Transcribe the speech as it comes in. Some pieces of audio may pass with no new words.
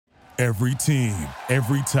Every team,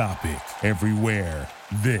 every topic, everywhere.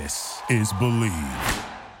 This is Believe.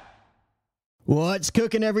 What's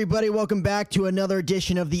cooking, everybody? Welcome back to another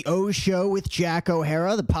edition of The O Show with Jack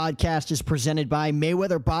O'Hara. The podcast is presented by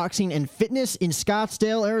Mayweather Boxing and Fitness in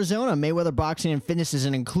Scottsdale, Arizona. Mayweather Boxing and Fitness is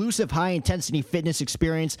an inclusive, high-intensity fitness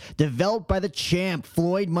experience developed by the champ,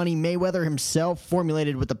 Floyd Money Mayweather himself,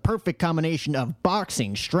 formulated with the perfect combination of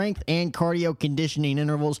boxing, strength, and cardio conditioning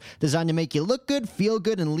intervals designed to make you look good, feel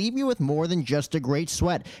good, and leave you with more than just a great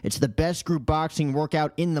sweat. It's the best group boxing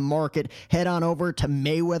workout in the market. Head on over to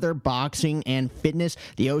Mayweather Boxing and Fitness.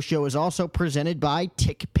 The O Show is also presented by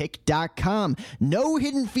TickPick.com. No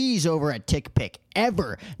hidden fees over at TickPick.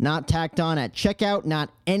 Ever. Not tacked on at checkout,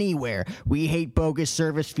 not anywhere. We hate bogus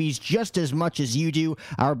service fees just as much as you do.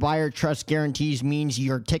 Our buyer trust guarantees means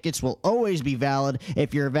your tickets will always be valid.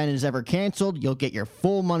 If your event is ever canceled, you'll get your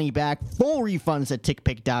full money back, full refunds at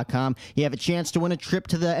TickPick.com. You have a chance to win a trip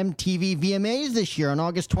to the MTV VMAs this year on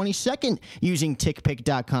August 22nd using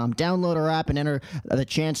TickPick.com. Download our app and enter the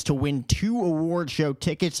chance to win 2 award show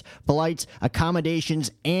tickets, flights,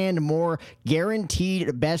 accommodations, and more.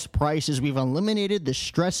 Guaranteed best prices. We've eliminated the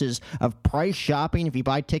stresses of price shopping. If you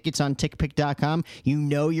buy tickets on TickPick.com, you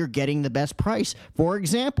know you're getting the best price. For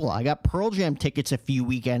example, I got Pearl Jam tickets a few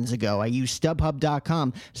weekends ago. I used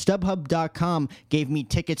StubHub.com. StubHub.com gave me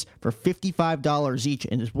tickets for $55 each,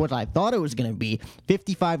 and is what I thought it was going to be.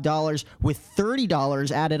 $55 with $30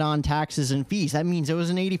 added on taxes and fees. That means it was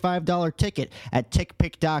an $85 ticket. At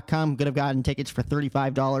TickPick.com, could have gotten tickets for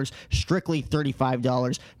 $35, strictly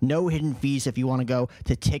 $35. No hidden fees if you want to go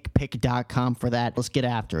to TickPick.com for that. Let's get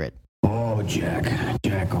after it. Oh, Jack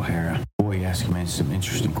O'Hara. Boy, you asked me some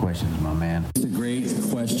interesting questions, my man. It's a great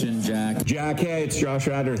question, Jack. Jack, hey, it's Josh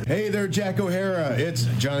Adder. Hey there, Jack O'Hara. It's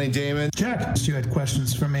Johnny Damon. Jack, you had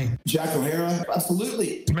questions for me. Jack O'Hara?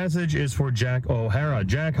 Absolutely. This message is for Jack O'Hara.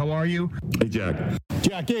 Jack, how are you? Hey, Jack.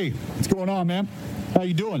 Jack, hey, what's going on, man? How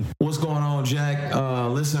you doing? What's going on, Jack?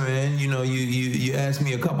 Listen, man, you asked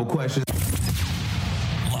me a couple questions.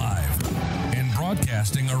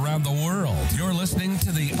 Broadcasting around the world. You're listening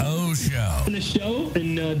to The O Show. In the show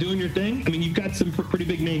and doing your thing. I mean, you've got some pretty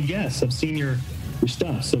big name guests. I've seen your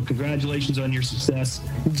stuff, so congratulations on your success.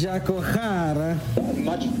 Jack O'Hara. A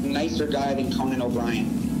much nicer guy than Conan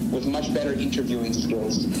O'Brien, with much better interviewing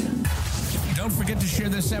skills. Don't forget to share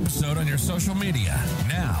this episode on your social media.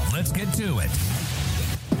 Now, let's get to it.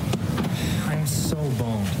 I'm so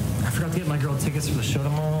boned. I forgot to get my girl tickets for the show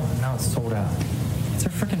tomorrow, and now it's sold out. It's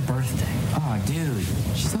her freaking birthday. Oh, dude.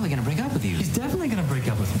 She's totally gonna break up with you. She's definitely gonna break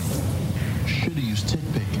up with me. Should've used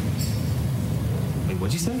TickPick. Wait,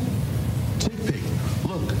 what'd you say? TickPick.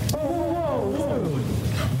 Look. Whoa.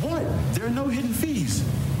 What? There are no hidden fees.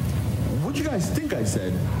 What'd you guys think I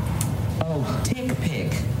said? Oh,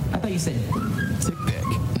 TickPick. I thought you said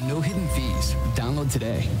TickPick. No hidden fees. Download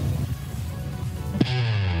today.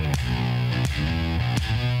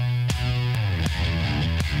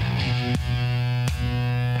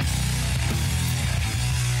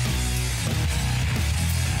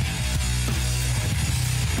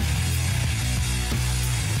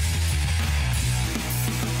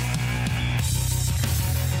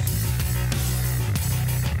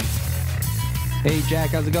 Hey, Jack,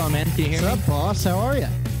 how's it going, man? Can you hear me? What's up, boss? How are you?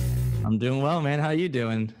 I'm doing well, man. How you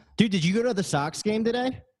doing? Dude, did you go to the Sox game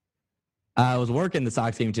today? I was working the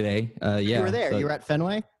Sox game today. Yeah. You were there. So, you were at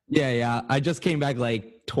Fenway? Yeah. I just came back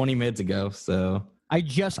like 20 minutes ago, so. I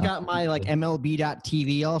just got my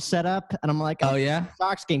MLB.TV all set up, and I'm like, oh yeah,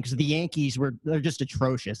 Sox game, because the Yankees they're just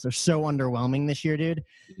atrocious. They're so underwhelming this year, dude.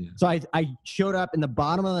 Yeah. So I showed up in the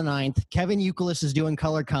bottom of the ninth. Kevin Youkilis is doing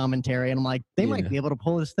color commentary, and I'm like, they might be able to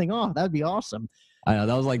pull this thing off. That would be awesome. I know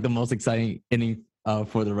that was like the most exciting inning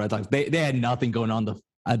for the Red Sox. They had nothing going on.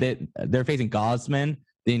 They're facing Gosman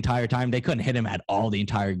the entire time. They couldn't hit him at all the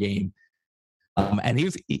entire game. And he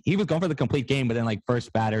was going for the complete game, but then like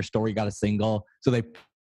first batter, Story got a single, so they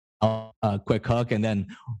a quick hook, and then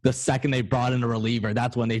the second they brought in a reliever,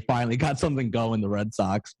 that's when they finally got something going, the Red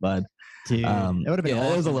Sox. But dude, it would have been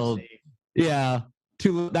awesome. It was a little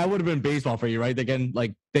that would have been baseball for you, right?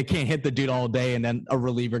 They can't hit the dude all day, and then a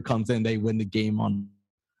reliever comes in, they win the game on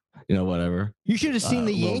whatever. You should have seen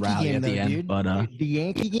the Yankee game at though, the end, dude. But the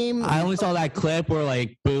Yankee game, I only saw that clip where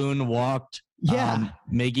like Boone walked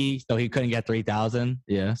Miggy, so he couldn't get 3,000.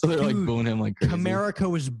 Yeah, so they're like booing him like crazy. America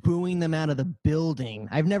was booing them out of the building.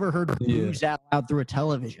 I've never heard boos out loud through a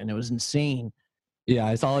television. It was insane. Yeah,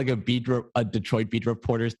 I saw like a Detroit beat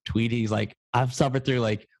reporter's tweet. He's like, I've suffered through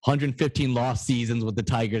like 115 lost seasons with the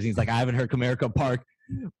Tigers. He's like, I haven't heard Comerica Park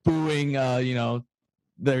booing,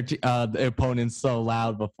 their the opponents so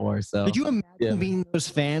loud before. So Could you imagine being those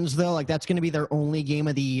fans though? Like that's going to be their only game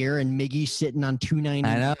of the year, and Miggy's sitting on 290.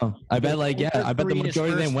 I know. I bet I bet the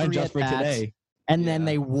majority of them went just for today. And then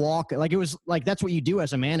they walk like it was like that's what you do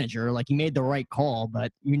as a manager. Like you made the right call,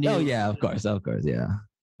 but you knew. Oh yeah, of course, yeah.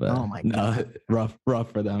 But oh my God, rough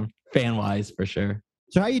for them, fan wise for sure.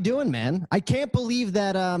 So how you doing, man? I can't believe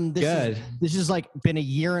that this is like been a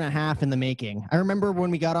year and a half in the making. I remember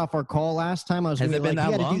when we got off our call last time, I was Has gonna it be been like,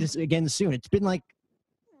 that you got to long? do this again soon. It's been like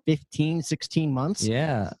 15, 16 months.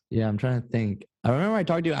 Yeah. I'm trying to think. I remember I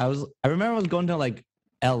talked to you. I remember I was going to like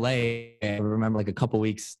LA. I remember like a couple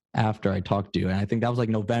weeks after I talked to you, and I think that was like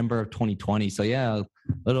November of 2020. So yeah, a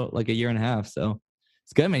little like a year and a half. So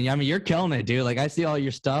it's good, man. I mean, you're killing it, dude. Like I see all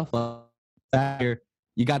your stuff.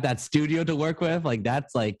 You got that studio to work with. Like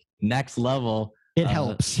that's like next level. It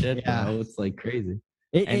helps. Shit, yeah, bro. It's like crazy.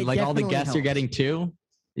 It like all the guests helps. you're getting too.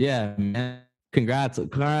 Yeah, man. Congrats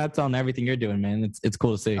on everything you're doing, man. It's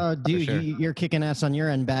cool to see. Oh, dude, sure. You're kicking ass on your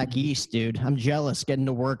end back east, dude. I'm jealous getting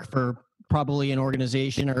to work for probably an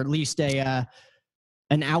organization or at least an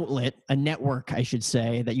outlet, a network, I should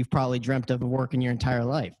say, that you've probably dreamt of working your entire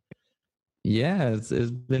life. Yeah,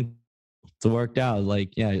 it's worked out.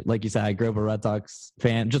 Like you said, I grew up a Red Sox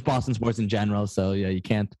fan, just Boston sports in general. So yeah, you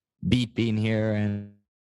can't beat being here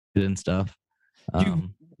and stuff. Yeah,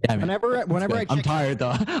 whenever I I'm tired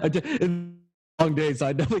though. Long day, so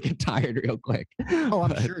I definitely get tired real quick. Oh,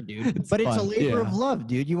 I'm sure, dude. But it's a labor of love,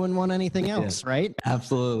 dude. You wouldn't want anything else, right?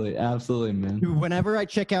 Absolutely, man. Dude, whenever I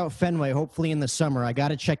check out Fenway, hopefully in the summer, I got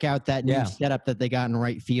to check out that new setup that they got in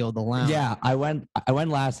right field, the lounge. Yeah, I went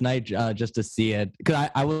last night just to see it because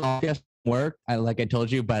I was off yesterday from work. Like I told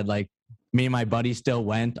you, but like me and my buddy still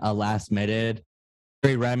went last minute.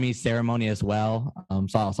 Remy ceremony as well.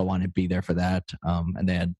 So I also wanted to be there for that. And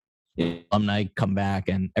they had alumni come back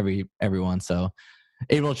and everyone. So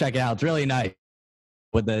able to check it out. It's really nice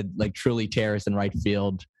with the like truly terrace in right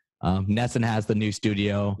field. Nesson has the new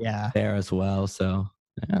studio there as well. So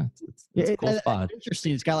yeah, it's a cool spot.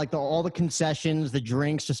 Interesting. It's got like all the concessions, the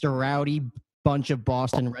drinks, just a rowdy bunch of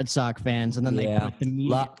Boston Red Sox fans, and then they put the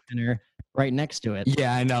media center right next to it.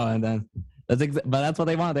 Yeah, I know. And then but that's what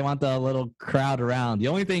they want. They want the little crowd around. The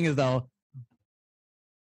only thing is though,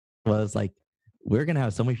 was like we're gonna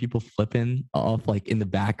have so many people flipping off like in the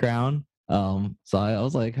background. So I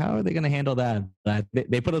was like, how are they gonna handle that?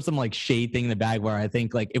 They put up some like shade thing in the bag where I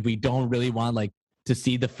think like if we don't really want like to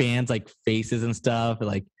see the fans like faces and stuff,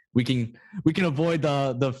 like we can avoid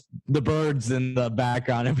the birds in the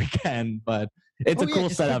background if we can. But it's a cool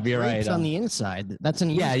setup. You're right. On the inside, that's an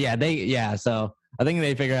So I think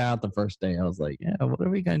they figured out the first day. I was like, yeah, what are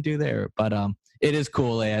we gonna do there? But it is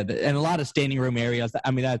cool, and a lot of standing room areas. I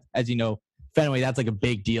mean, that as you know, Fenway, that's like a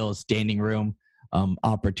big deal. Standing room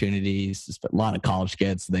opportunities. A lot of college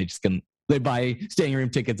kids, they buy standing room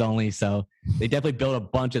tickets only. So they definitely built a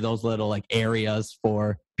bunch of those little like areas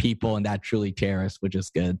for people in that truly terrace, which is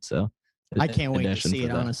good. So I can't wait to see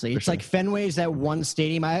it, honestly. It's like Fenway's that one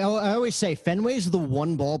stadium. I always say Fenway's the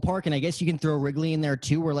one ballpark, and I guess you can throw Wrigley in there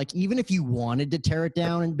too, where like even if you wanted to tear it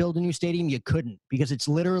down and build a new stadium, you couldn't because it's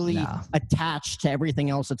literally attached to everything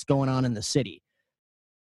else that's going on in the city.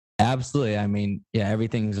 Absolutely. I mean, yeah,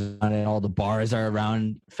 everything's on it. All the bars are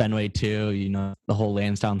around Fenway too, you know, the whole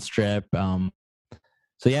Lansdowne Strip. So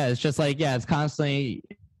yeah, it's just like, it's constantly,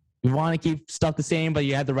 you want to keep stuff the same, but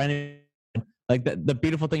you have to renovate. Like the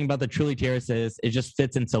beautiful thing about the Truly Terrace is it just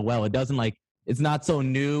fits in so well. It doesn't like, it's not so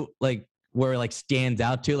new, like where it like stands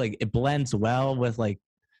out to, like it blends well with like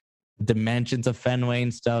dimensions of Fenway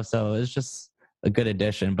and stuff. So it's just a good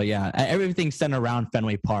addition. But yeah, everything's centered around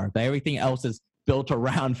Fenway Park. Everything else is built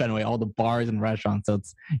around Fenway, all the bars and restaurants. So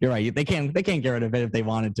you're right. They can't get rid of it if they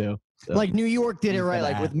wanted to. So, like New York did it right.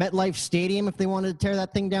 Like with MetLife Stadium, if they wanted to tear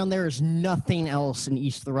that thing down, there is nothing else in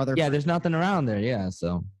East Rutherford. Yeah, there's nothing around there. Yeah,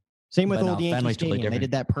 so same with Old Yankee Stadium. They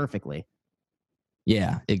did that perfectly.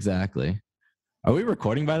 Yeah, exactly. Are we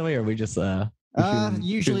recording, by the way, or are we just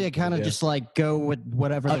usually I kind of just like go with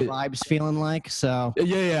whatever the vibe's feeling like. So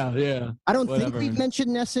yeah. I don't think we've mentioned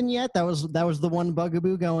Nesson yet. That was the one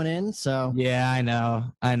bugaboo going in. So yeah, I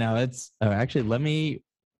know. It's actually let me.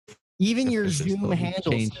 Even your Zoom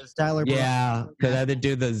handle says Tyler. Yeah, because I had to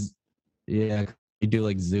do you do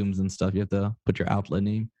like Zooms and stuff. You have to put your outlet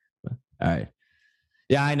name. But, all right.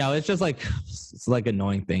 Yeah, I know. It's just like it's like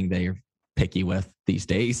annoying thing that you're picky with these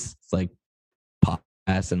days. It's like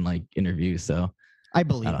podcasts and like interviews. So I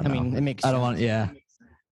believe. I mean, it makes. I don't want. Yeah.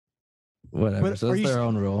 Whatever. So it's their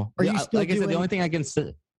own rule. Are you still like I said, the only thing I can.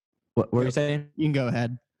 What were you saying? You can go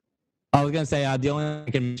ahead. I was gonna say the only thing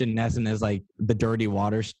I can mention Nesson is like the Dirty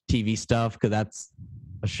Waters TV stuff because that's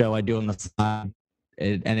a show I do on the side.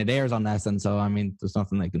 and it airs on SN. So I mean, there's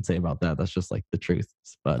nothing they can say about that. That's just like the truth.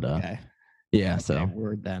 But Okay. yeah. Okay, So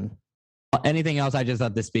word then. anything else I just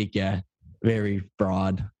have to speak? Yeah, very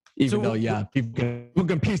broad. Even though people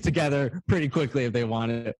can piece together pretty quickly if they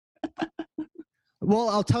want it. Well,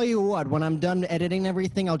 I'll tell you what, when I'm done editing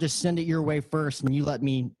everything, I'll just send it your way first and you let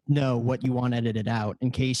me know what you want edited out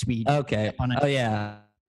in case we. Okay. Oh, yeah.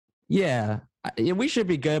 Yeah. We should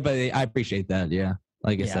be good, but I appreciate that. Yeah.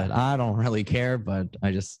 Like I said, I don't really care, but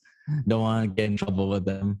I just don't want to get in trouble with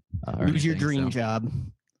them. Lose your dream job.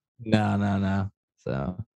 No.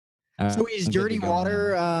 So is Dirty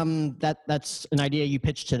Water, that's an idea you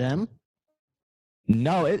pitched to them?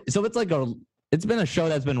 No. It's been a show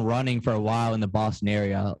that's been running for a while in the Boston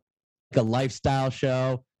area, like a lifestyle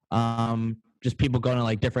show. Just people going to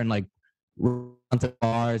like different like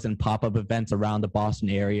bars and pop-up events around the Boston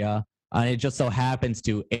area. And it just so happens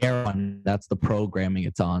to air on. That's the programming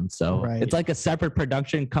it's on. So It's like a separate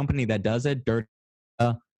production company that does it.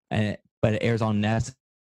 But it airs on Nest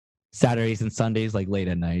Saturdays and Sundays, like late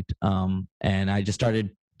at night. And I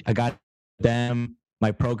got them.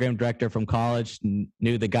 My program director from college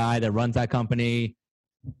knew the guy that runs that company.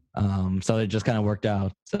 So it just kind of worked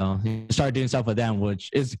out. So he started doing stuff with them,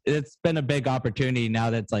 it's been a big opportunity now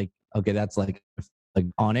that's like, okay, that's like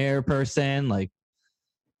on air person, like,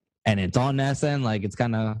 and it's on SN, like it's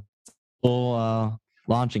kind of full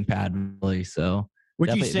launching pad really. So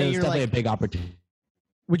would you say you're definitely like a big opportunity?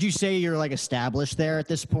 Would you say you're like established there at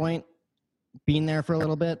this point, being there for a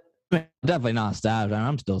little bit? Definitely not established.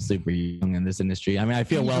 I'm still super young in this industry. I mean, I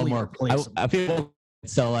feel I feel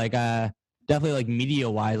so like definitely like media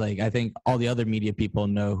wise, like I think all the other media people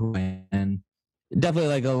know who I am. Definitely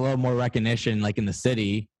like a little more recognition like in the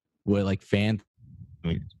city with like fans. I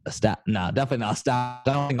mean, no, definitely not staff.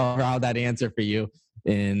 I don't think I'll have that answer for you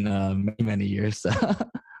in many years.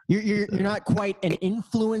 You're not quite an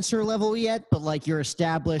influencer level yet, but like you're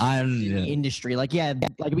established in the industry. Like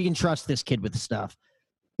like we can trust this kid with stuff.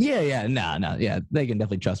 Yeah, no, yeah, they can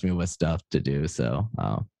definitely trust me with stuff to do. So,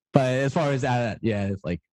 but as far as that, it's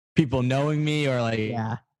like people knowing me or like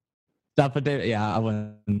stuff. I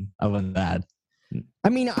wasn't that. I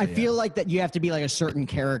mean, I feel like that you have to be like a certain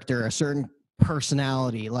character, a certain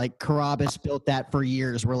personality. Like Carabas built that for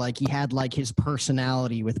years, where like he had like his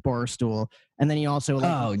personality with Barstool, and then he also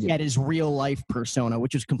had his real life persona,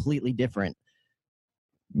 which was completely different.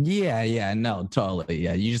 Yeah, no, totally.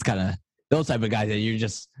 Yeah, you just kind of. Those type of guys that you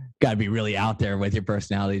just got to be really out there with your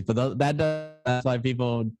personalities. But that's why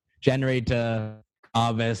people generate to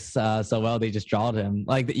Carabas so well. They just draw to him.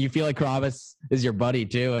 Like you feel like Carabas is your buddy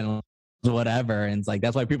too, and whatever. And it's like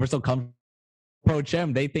that's why people are so comfortable approach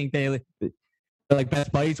him. They think they're like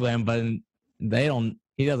best buddies with him, but they don't.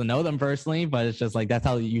 He doesn't know them personally. But it's just like that's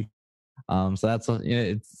how you. So that's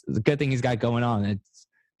it's a good thing he's got going on.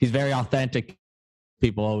 He's very authentic.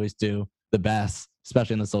 People always do the best,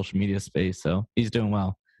 especially in the social media space. So he's doing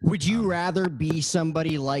well. Would you rather be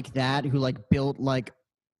somebody like that who like built like,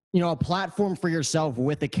 a platform for yourself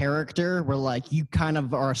with a character where like you kind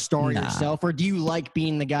of are a star yourself? Or do you like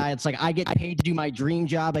being the guy? It's like, I get paid to do my dream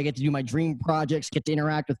job. I get to do my dream projects, get to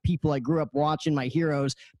interact with people I grew up watching, my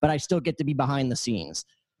heroes, but I still get to be behind the scenes.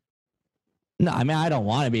 No, I mean, I don't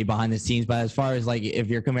want to be behind the scenes, but as far as like, if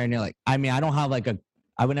you're comparing to like, I mean, I don't have like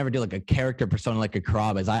I would never do like a character persona like a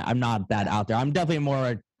Carabas. I'm not that out there. I'm definitely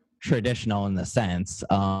more traditional in the sense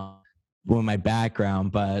with my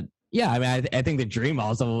background. But yeah, I mean, I think the dream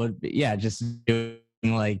also would be, just doing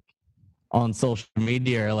like on social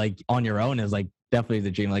media or like on your own is like definitely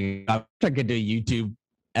the dream. Like I wish I could do YouTube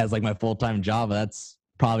as like my full-time job. But that's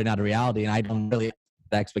probably not a reality. And I don't really have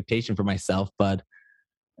the expectation for myself, but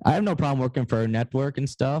I have no problem working for a network and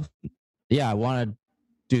stuff. Yeah, I want to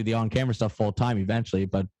do the on-camera stuff full time eventually,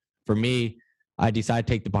 but for me, I decided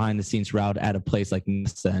to take the behind-the-scenes route at a place like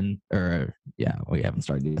Nesson, we haven't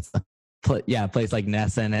started yet. A place like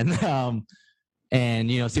Nesson,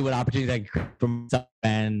 and see what opportunities I can create for myself,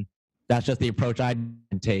 and that's just the approach I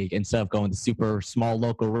take instead of going the super small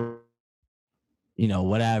local,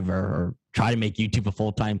 whatever, or try to make YouTube a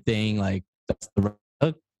full-time thing. Like that's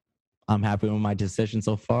I'm happy with my decision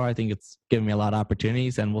so far. I think it's given me a lot of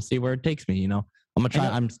opportunities, and we'll see where it takes me. I'm gonna try.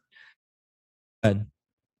 I'm good.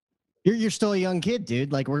 You're still a young kid,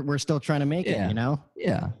 dude. Like we're still trying to make it.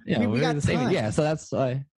 Yeah. I mean, we got the same. Yeah. So that's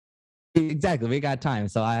why. Exactly. We got time.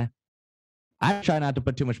 So I try not to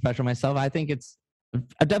put too much pressure on myself. I think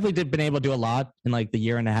I definitely been able to do a lot in like the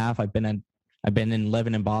year and a half I've been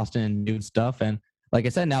living in Boston and doing stuff. And like I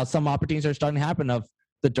said, now some opportunities are starting to happen of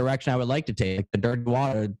the direction I would like to take. Like the Dirty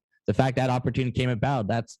Water. The fact that opportunity came about,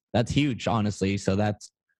 that's huge, honestly. So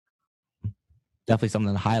that's definitely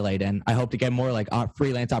something to highlight. And I hope to get more like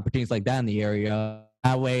freelance opportunities like that in the area.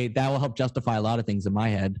 That way, that will help justify a lot of things in my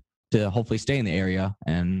head to hopefully stay in the area.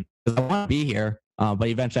 And I want to be here, but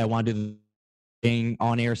eventually I want to do the thing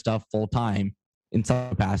on air stuff full time in some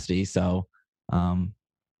capacity. So,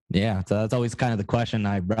 yeah, so that's always kind of the question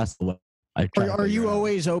I wrestle with. Are you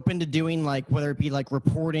always open to doing like, whether it be like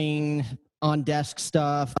reporting on desk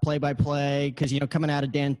stuff, play by play? Because, you know, coming out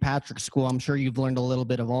of Dan Patrick's school, I'm sure you've learned a little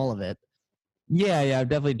bit of all of it. Yeah, I've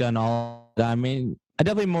definitely done all that. I mean, I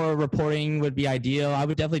definitely more reporting would be ideal. I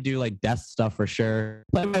would definitely do like desk stuff for sure.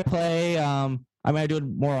 Play by play, I mean, I do it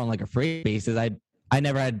more on like a free basis. I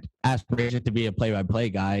never had aspirations to be a play by play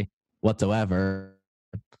guy whatsoever.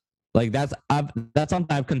 Like that's something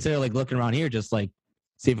I've considered, like looking around here, just like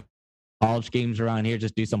see if college games around here,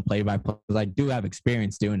 just do some play by play, because I do have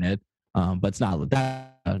experience doing it. But it's not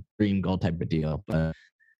that a dream goal type of deal. But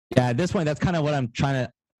yeah, at this point, that's kind of what I'm trying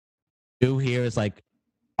to do here, is like,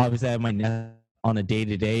 obviously I have my net on a day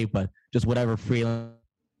to day, but just whatever freelance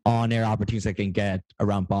on air opportunities I can get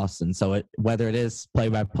around Boston. So whether it is play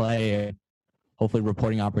by play, hopefully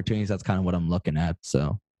reporting opportunities, that's kind of what I'm looking at.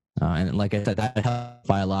 So, and like I said, that helps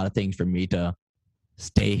a lot of things for me to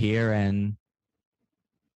stay here and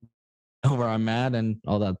where I'm at and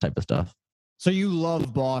all that type of stuff. So you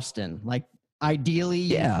love Boston, like ideally,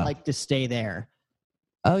 you'd like to stay there.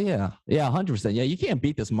 Oh yeah, 100%. Yeah, you can't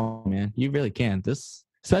beat this mall, man. You really can't. This,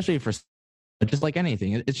 especially for just like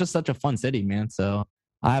anything, it's just such a fun city, man. So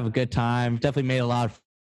I have a good time. Definitely made a lot of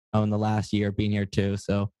fun in the last year being here too.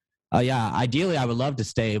 So, yeah, ideally I would love to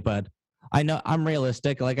stay, but I know I'm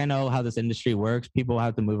realistic. Like I know how this industry works. People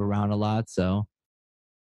have to move around a lot. So,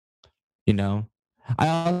 you know,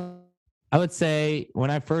 I would say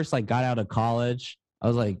when I first like got out of college, I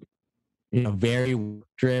was like, you know, very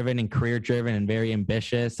driven and career driven and very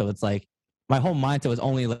ambitious. So it's like my whole mindset was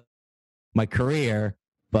only like my career,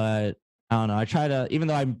 but I don't know. I try to, even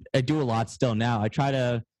though I do a lot still now, I try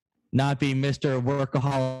to not be Mr.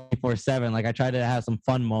 Workaholic 24/7. Like I try to have some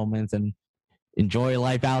fun moments and enjoy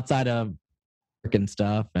life outside of work and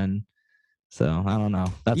stuff. And so I don't know.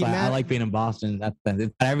 That's why I like being in Boston. That's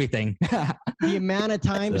everything. The amount of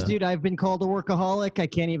times, dude, I've been called a workaholic, I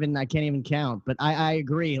can't even count. But I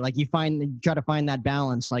agree. Like you try to find that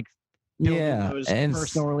balance, like those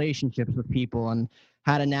personal relationships with people and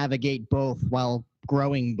how to navigate both while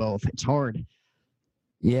growing both. It's hard.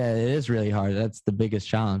 Yeah, it is really hard. That's the biggest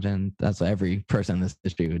challenge, and that's what every person in this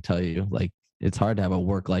industry would tell you. Like it's hard to have a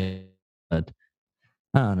work life, but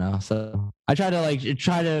I don't know. So I try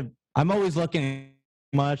to I'm always looking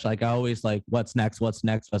much. Like I always like, what's next?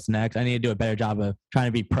 I need to do a better job of trying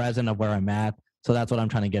to be present of where I'm at. So that's what I'm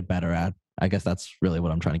trying to get better at. I guess that's really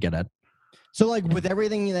what I'm trying to get at. So like with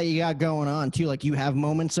everything that you got going on too, like you have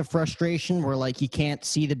moments of frustration where like you can't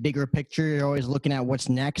see the bigger picture. You're always looking at what's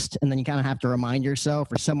next. And then you kind of have to remind yourself,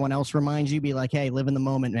 or someone else reminds you, be like, hey, live in the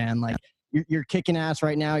moment, man. Like you're kicking ass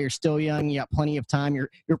right now. You're still young. You got plenty of time. You're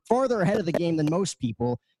farther ahead of the game than most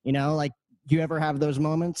people, you know, like, do you ever have those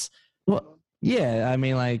moments? Well, yeah. I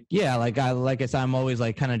mean, like I said, I'm always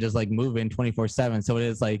like kind of just like moving 24/7. So it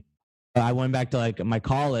is like, I went back to like my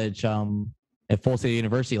college at Full Sail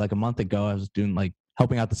University like a month ago. I was doing like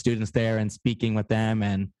helping out the students there and speaking with them.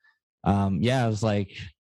 And I was like,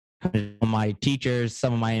 my teachers,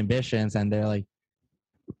 some of my ambitions, and they're like,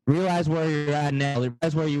 realize where you're at now.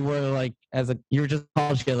 Realize where you were like you were just a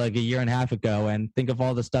college kid like a year and a half ago, and think of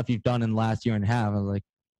all the stuff you've done in the last year and a half. I was like,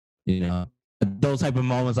 you know, those type of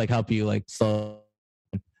moments like help you like slow.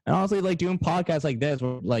 And honestly, like doing podcasts like this,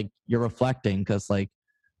 where like you're reflecting, because like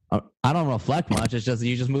I don't reflect much. It's just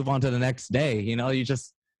you just move on to the next day. You know, and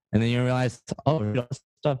then you realize, oh, you know,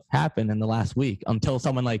 stuff happened in the last week, until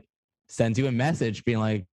someone like sends you a message being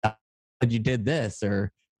like, you did this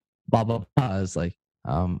or blah blah blah. It's like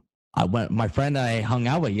my friend I hung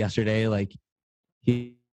out with yesterday, like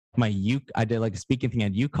I did like a speaking thing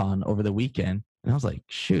at UConn over the weekend, and I was like,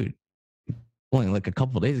 shoot, only like a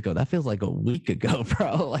couple of days ago. That feels like a week ago,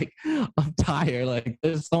 bro. Like I'm tired. Like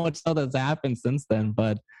there's so much stuff that's happened since then,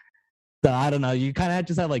 but so I don't know. You kind of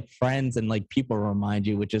just have like friends and like people remind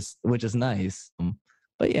you, which is nice.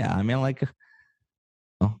 But yeah, I mean, like,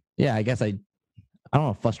 yeah, I guess I don't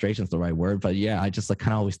know if frustration is the right word, but yeah, I just like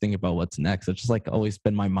kind of always think about what's next. It's just like always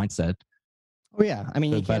been my mindset. Oh yeah, I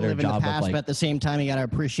mean, you can't live in the past, but at the same time, you got to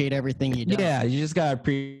appreciate everything you do. Yeah, you just got to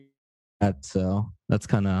appreciate that. So that's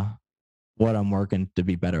kind of what I'm working to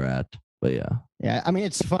be better at. But yeah. Yeah, I mean,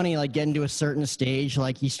 it's funny, like getting to a certain stage,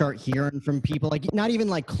 like you start hearing from people, like not even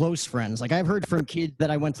like close friends. Like I've heard from kids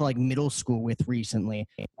that I went to like middle school with recently,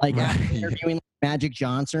 like after interviewing like, Magic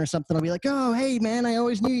Johnson or something, I'll be like, oh, hey man, I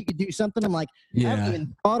always knew you could do something. I'm like, I haven't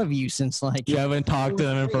even thought of you since like. You haven't talked to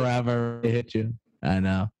them in forever. They hit you. I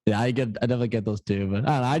know. Yeah, I definitely get those too, but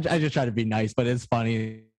I don't know, I just try to be nice, but it's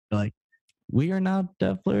funny. Like, we are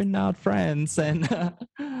definitely not friends. And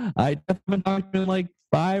I haven't talked to him in like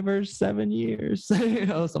 5 or 7 years,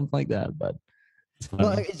 something like that. But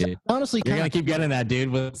well, it's honestly, you're gonna keep getting that, dude,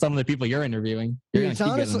 with some of the people you're interviewing. You're gonna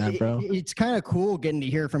keep getting that, bro. It's kind of cool getting to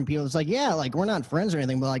hear from people. It's like, yeah, like we're not friends or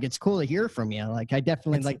anything, but like it's cool to hear from you. Like I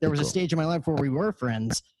definitely there was a stage in my life where we were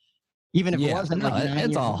friends, even if it wasn't. Like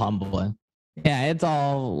it's all humbling. Yeah, it's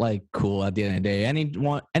all like cool at the end of the day.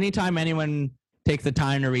 Anytime anyone takes the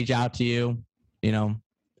time to reach out to you,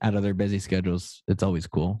 out of their busy schedules, it's always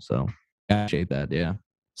cool. So I appreciate that. Yeah.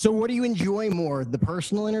 So what do you enjoy more, the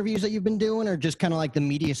personal interviews that you've been doing or just kind of like the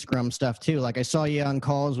media scrum stuff too? Like I saw you on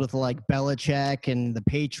calls with like Belichick and the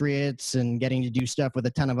Patriots and getting to do stuff with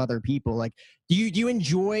a ton of other people. Like, do you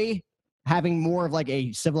enjoy having more of like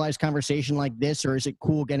a civilized conversation like this, or is it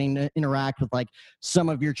cool getting to interact with like some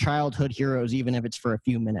of your childhood heroes, even if it's for a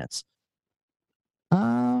few minutes?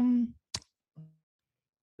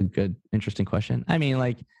 Good, interesting question. I mean,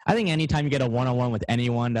 like, I think anytime you get a one-on-one with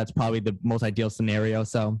anyone, that's probably the most ideal scenario.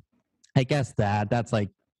 So I guess that's like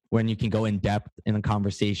when you can go in depth in a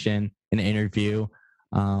conversation, in an interview.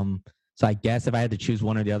 So I guess if I had to choose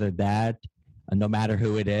one or the other, that no matter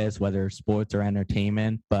who it is, whether sports or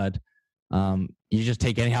entertainment, but you just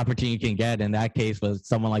take any opportunity you can get. In that case, with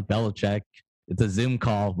someone like Belichick, it's a Zoom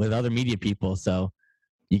call with other media people. So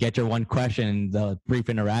you get your one question, the brief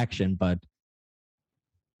interaction, but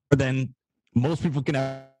then most people can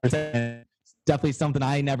understand. It's definitely something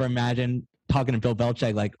I never imagined talking to Bill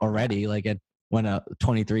Belichick, like already, like when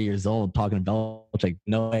 23 years old, talking to Belichick.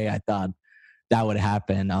 No way I thought that would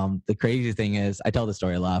happen. The crazy thing is, I tell the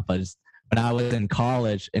story a lot, but when I was in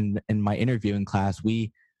college in my interviewing class,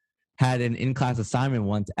 we had an in-class assignment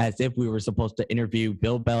once as if we were supposed to interview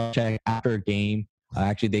Bill Belichick after a game.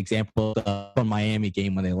 Actually, the example from Miami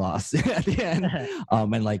game when they lost at the end.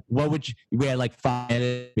 And like, we had like 5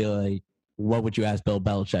 minutes, be like, what would you ask Bill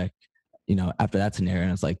Belichick, after that scenario?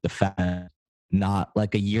 And it's like the fact not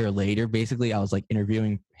like a year later, basically, I was like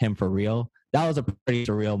interviewing him for real. That was a pretty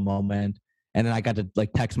surreal moment. And then I got to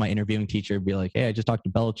like text my interviewing teacher and be like, hey, I just talked to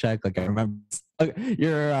Belichick. Like, I remember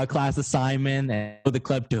your class assignment and the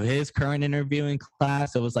clip to his current interviewing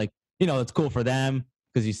class. It was like, it's cool for them.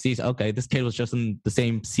 Because you see, okay, this kid was just in the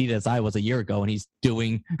same seat as I was a year ago, and he's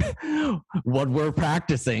doing what we're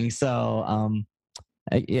practicing. So,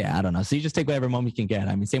 yeah, I don't know. So you just take whatever moment you can get.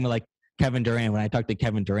 I mean, same with like Kevin Durant. When I talk to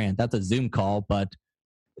Kevin Durant, that's a Zoom call, but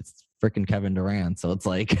it's freaking Kevin Durant. So it's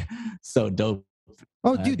like so dope.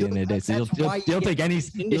 Oh, dude, so you'll take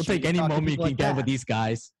any moment you can get with these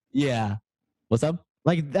guys. Yeah. What's up?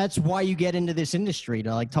 Like that's why you get into this industry,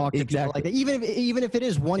 to like talk to people like that, even if it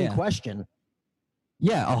is one question.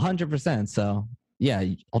 Yeah, 100%. So yeah,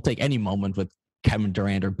 I'll take any moment with Kevin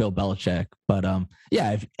Durant or Bill Belichick. But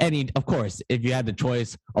yeah, if you had the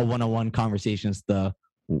choice, a one-on-one conversation is the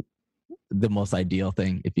most ideal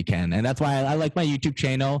thing if you can. And that's why I like my YouTube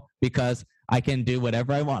channel, because I can do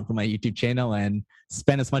whatever I want for my YouTube channel and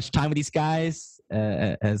spend as much time with these guys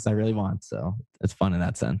as I really want. So it's fun in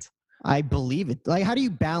that sense. I believe it. Like, how do you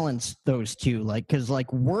balance those two? Like, because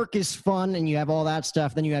like work is fun and you have all that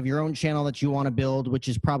stuff. Then you have your own channel that you want to build, which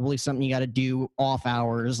is probably something you got to do off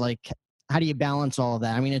hours. Like, how do you balance all of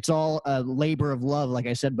that? I mean, it's all a labor of love, like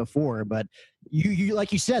I said before, but you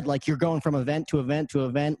like you said, like you're going from event to event to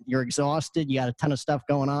event. You're exhausted. You got a ton of stuff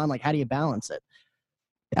going on. Like, how do you balance it?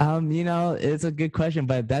 It's a good question,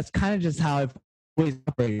 but that's kind of just how I've always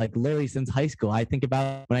operated. Like literally since high school, I think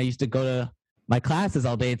about when I used to go to my classes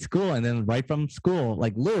all day at school, and then right from school,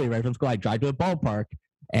 like literally right from school, I drive to a ballpark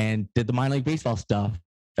and did the minor league baseball stuff.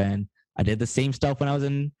 And I did the same stuff when I was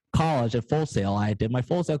in college at Full Sail. I did my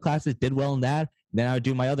Full Sail classes, did well in that. Then I would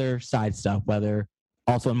do my other side stuff, whether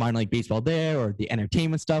also in minor league baseball there or the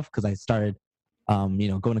entertainment stuff, because I started, going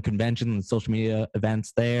to conventions and social media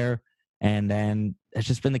events there. And then it's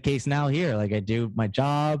just been the case now here. Like I do my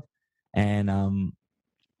job and, and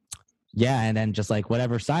then just like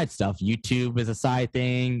whatever side stuff. YouTube is a side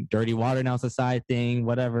thing. Dirty Water now is a side thing.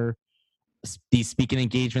 Whatever. These speaking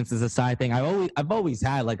engagements is a side thing. I've always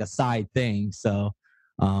had like a side thing. So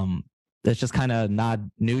that's just kind of not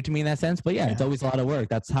new to me in that sense. But yeah, it's always a lot of work.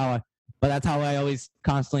 That's how I always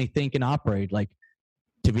constantly think and operate. Like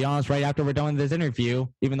to be honest, right after we're done with this interview,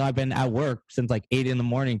 even though I've been at work since like 8 in the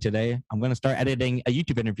morning today, I'm going to start editing a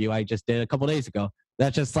YouTube interview I just did a couple days ago.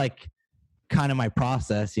 That's just like kind of my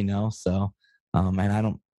process, you know? So,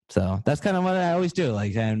 so that's kind of what I always do.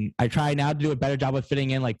 Like, and I try now to do a better job of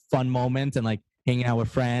fitting in like fun moments and like hanging out with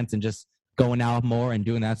friends and just going out more and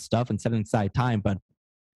doing that stuff and setting aside time. But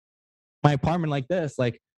my apartment like this,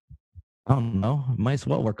 like, I don't know, might as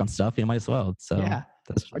well work on stuff. You might as well. So yeah.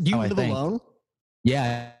 Do you live alone?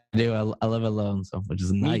 Yeah, I do. I live alone, so which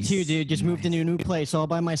is nice. Me too, dude. Just moved to a new place all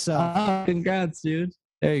by myself. Oh, congrats, dude.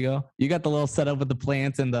 There you go. You got the little setup with the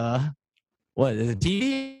plants and the what is it?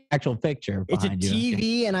 TV? Actual picture. It's a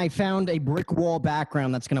TV, and I found a brick wall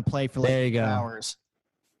background that's gonna play for like 2 hours.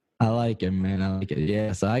 I like it, man. I like it.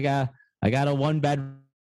 Yeah. So I got a 1-bed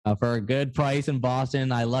for a good price in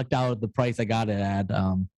Boston. I lucked out with the price I got it at.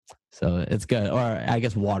 So it's good. Or I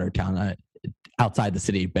guess Watertown. Outside the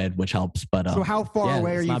city bed, which helps. But so how far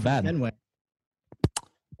away are you from Fenway?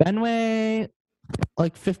 Fenway,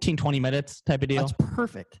 like 15, 20 minutes type of deal. That's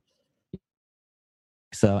perfect.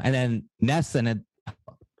 So, and then Nesson,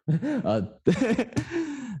 the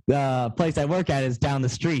place I work at is down the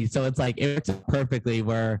street. So it's like, it works perfectly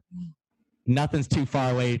where nothing's too far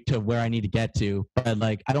away to where I need to get to. But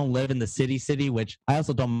like, I don't live in the city, which I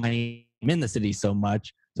also don't mind in the city so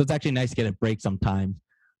much. So it's actually nice to get a break sometimes.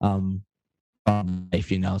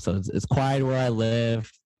 Life, you know, so it's quiet where I live,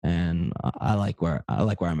 and I like where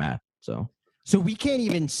I'm at. So we can't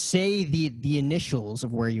even say the initials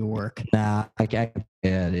of where you work. Nah,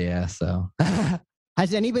 yeah. So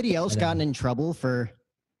has anybody else gotten in trouble for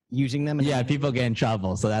using them? Yeah, people get in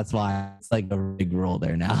trouble, so that's why it's like a big rule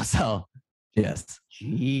there now. So yes,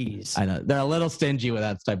 jeez, I know they're a little stingy with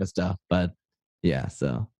that type of stuff, but yeah.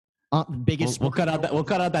 So biggest we'll cut out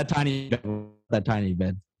that tiny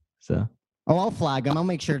bit. So. Oh, I'll flag them. I'll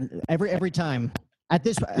make sure every time. At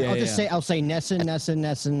this, I'll say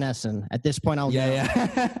Nesson. At this point, I'll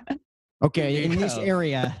know. Okay, in this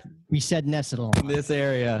area, we said Nesson. In this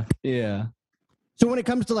area, yeah. So when it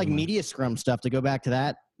comes to like media scrum stuff, to go back to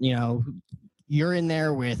that, you know, you're in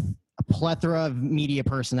there with a plethora of media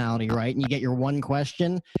personality, right? And you get your one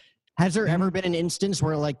question. Has there ever been an instance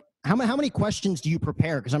where like, how many questions do you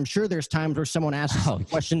prepare? Because I'm sure there's times where someone asks a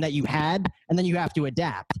question that you had, and then you have to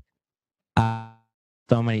adapt.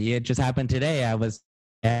 So many. It just happened today. I was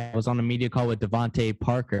on a media call with Devontae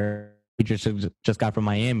Parker. He just got from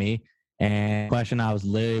Miami, and the question I was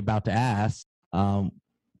literally about to ask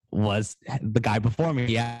was the guy before me.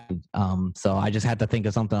 Yeah. So I just had to think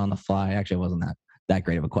of something on the fly. Actually, it wasn't that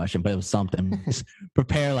great of a question, but it was something. Just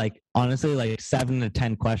prepare like honestly like 7 to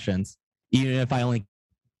 10 questions, even if I only.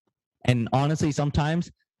 And honestly,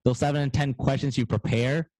 sometimes those 7 and 10 questions you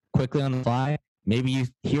prepare quickly on the fly. Maybe you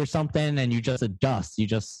hear something and you just adjust. You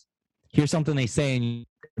just hear something they say and you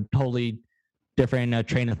totally different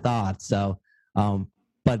train of thought. So,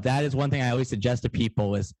 but that is one thing I always suggest to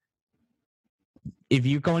people is if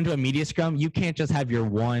you go into a media scrum, you can't just have your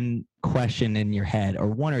one question in your head or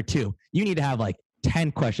one or two. You need to have like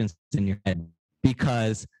 10 questions in your head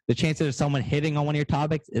because the chances of someone hitting on one of your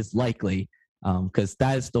topics is likely because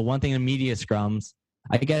that is the one thing in media scrums.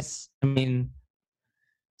 I guess, I mean,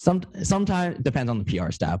 sometimes it depends on the PR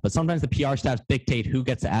staff, but sometimes the PR staff dictate who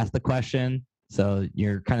gets to ask the question. So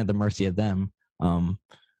you're kind of the mercy of them.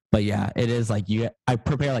 But yeah, it is like I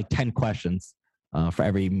prepare like 10 questions for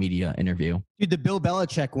every media interview. Dude, the Bill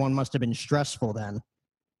Belichick one must have been stressful then.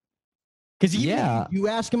 Because if you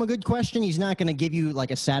ask him a good question, he's not going to give you like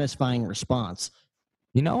a satisfying response.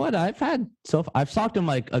 You know what? I've talked to him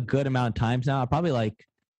like a good amount of times now. Probably like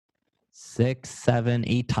 6, 7,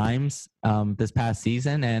 8 times this past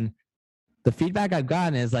season, and the feedback I've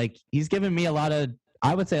gotten is like he's given me a lot of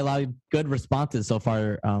good responses so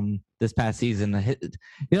far this past season.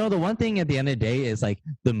 You know, the one thing at the end of the day is like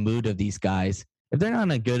the mood of these guys. If they're not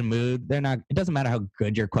in a good mood, they're not. It doesn't matter how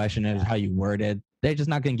good your question is, how you word it. They're just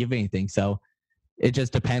not going to give anything. So it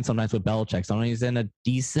just depends sometimes with Belichick. Sometimes he's in a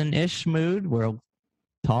decent-ish mood where he'll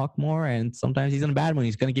talk more, and sometimes he's in a bad mood.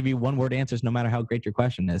 He's going to give you one-word answers no matter how great your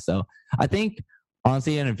question is. So I think,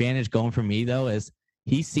 honestly, an advantage going for me, though, is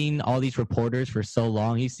he's seen all these reporters for so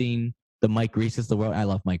long. He's seen the Mike Reeses of the world. I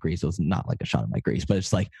love Mike Reese. It was not like a shot at Mike Reese, but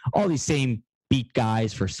it's like all these same beat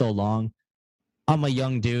guys for so long. I'm a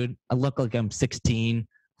young dude. I look like I'm 16,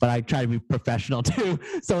 but I try to be professional too.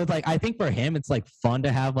 So it's like, I think for him, it's like fun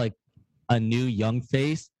to have like a new young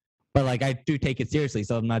face, but like I do take it seriously.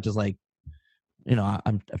 So I'm not just like, you know,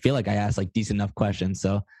 I feel like I ask like decent enough questions.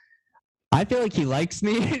 So I feel like he likes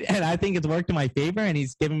me and I think it's worked in my favor, and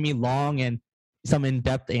he's given me long and some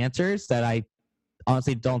in-depth answers that I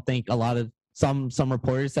honestly don't think a lot of some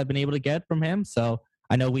reporters have been able to get from him. So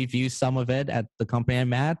I know we've used some of it at the company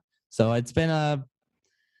I'm at. So it's been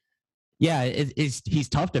he's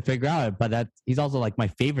tough to figure out, but he's also like my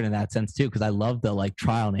favorite in that sense too, because I love the like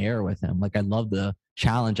trial and error with him. Like I love the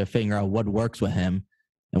challenge of figuring out what works with him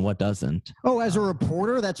and what doesn't. Oh, as a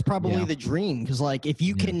reporter, that's probably the dream, because like if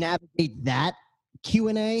you can navigate that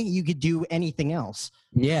Q&A, you could do anything else.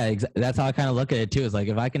 Yeah, that's how I kind of look at it too. Is like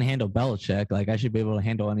if I can handle Belichick, like I should be able to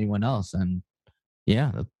handle anyone else, and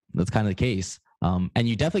that's kind of the case. And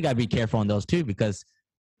you definitely got to be careful on those too, because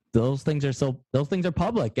those things are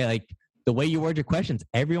public. Like the way you word your questions,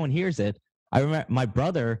 everyone hears it. I remember my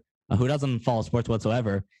brother, who doesn't follow sports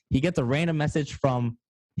whatsoever, he gets a random message from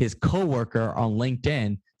his coworker on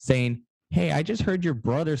LinkedIn saying, "Hey, I just heard your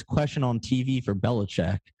brother's question on TV for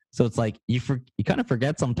Belichick." So it's like you kind of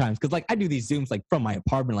forget sometimes, because like I do these Zooms like from my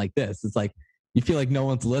apartment like this. It's like you feel like no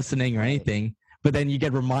one's listening or anything, but then you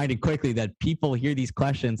get reminded quickly that people hear these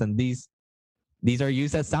questions, and these are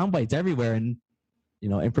used as sound bites everywhere, and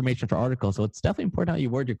information for articles. So it's definitely important how you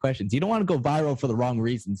word your questions. You don't want to go viral for the wrong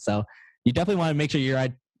reasons. So you definitely want to make sure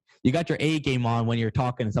you got your A game on when you're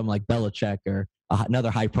talking to someone like Belichick or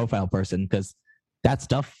another high profile person, because that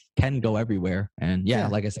stuff can go everywhere. And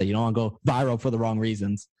like I said, you don't want to go viral for the wrong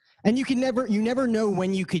reasons. And you never know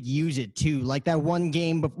when you could use it too. Like that one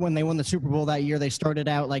game when they won the Super Bowl that year, they started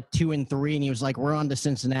out like 2-3, and he was like, "We're on to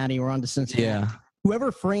Cincinnati. We're on to Cincinnati." Yeah.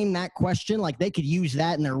 Whoever framed that question, like they could use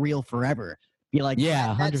that in their reel forever. Be like,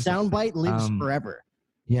 that soundbite lives forever.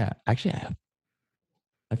 Yeah, actually,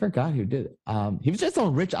 I forgot who did it. He was just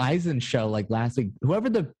on Rich Eisen's show like last week. Whoever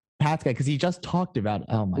the Pats guy, because he just talked about.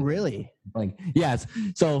 Oh my! Really? God. Like yes.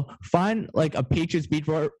 So find like a Patriots beat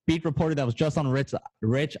reporter that was just on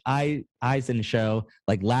Rich Eisen show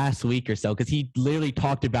like last week or so, because he literally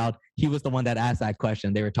talked about. He was the one that asked that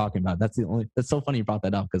question. They were talking about. That's so funny you brought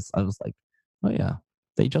that up, because I was like, oh yeah,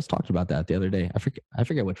 they just talked about that the other day. I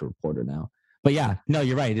forget which reporter now. But yeah, no,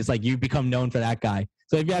 you're right. It's like you become known for that guy.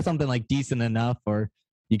 So if you have something like decent enough, or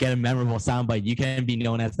you get a memorable soundbite, you can be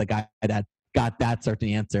known as the guy that got that certain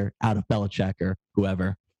answer out of Belichick or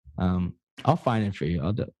whoever. I'll find it for you.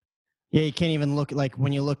 I'll do it. Yeah, you can't even look, like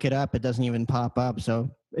when you look it up, it doesn't even pop up.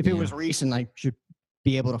 So if it was recent, I should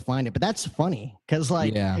be able to find it. But that's funny, because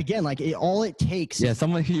like again, like all it takes. Yeah,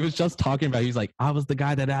 someone he was just talking about. He was like, "I was the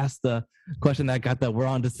guy that asked the question that got that we're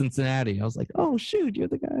on to Cincinnati." I was like, "Oh shoot, you're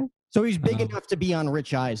the guy." So he's big enough to be on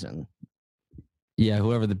Rich Eisen. Yeah,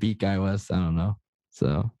 whoever the beat guy was, I don't know.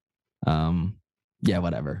 So, yeah,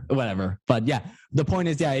 whatever. But yeah, the point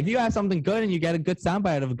is, if you have something good and you get a good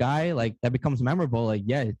soundbite out of a guy, like that becomes memorable. Like,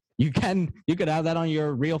 you could have that on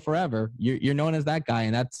your reel forever. You're known as that guy,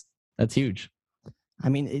 and that's huge. I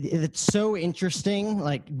mean, it's so interesting.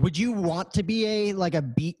 Like, would you want to be a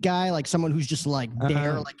beat guy, like someone who's just like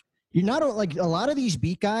there, like? You're not like a lot of these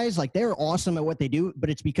beat guys, like they're awesome at what they do, but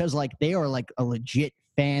it's because like they are like a legit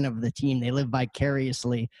fan of the team. They live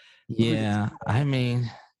vicariously. Yeah. I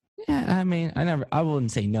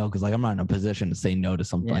wouldn't say no, because like I'm not in a position to say no to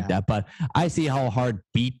something like that. But I see how hard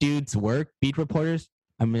beat dudes work, beat reporters.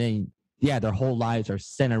 I mean, their whole lives are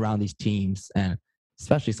centered around these teams, and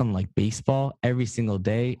especially something like baseball every single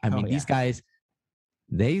day. I mean, these guys,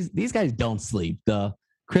 these guys don't sleep. The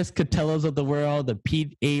Chris Cotillos of the world, the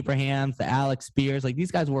Pete Abrahams, the Alex Spears, like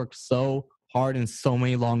these guys work so hard and so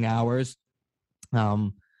many long hours.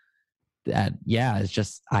 It's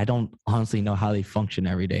just, I don't honestly know how they function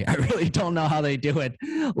every day. I really don't know how they do it.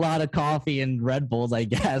 A lot of coffee and Red Bulls, I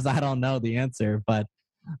guess. I don't know the answer, but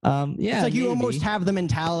it's like you almost have the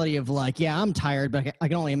mentality of like, I'm tired, but I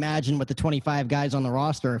can only imagine what the 25 guys on the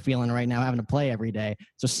roster are feeling right now, having to play every day.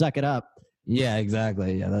 So suck it up. Yeah,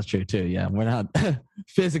 exactly. Yeah, that's true too. Yeah, we're not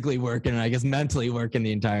physically working, I guess mentally working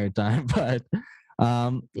the entire time. But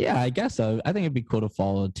I guess so. I think it'd be cool to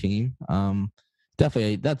follow a team.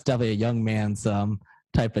 That's definitely a young man's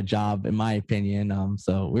type of job, in my opinion.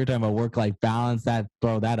 So we were talking about work-life balance.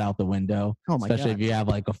 Throw that out the window. Oh my especially God. if you have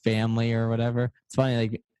like a family or whatever. It's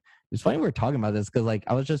funny, we're talking about this, because like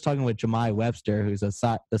I was just talking with Jemai Webster, who's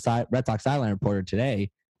the Red Sox sideline reporter today.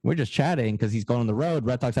 We're just chatting because he's going on the road.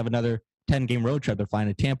 Red Sox have another 10-game road trip. They're flying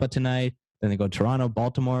to Tampa tonight. Then they go to Toronto,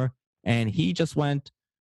 Baltimore. And he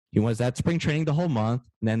was at spring training the whole month.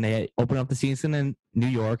 And then they opened up the season in New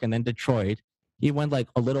York and then Detroit. He went like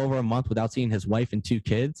a little over a month without seeing his wife and 2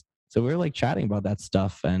 kids. So we were like chatting about that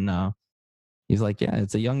stuff. And he's like,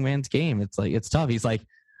 it's a young man's game. It's like, it's tough. He's like,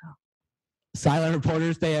 sideline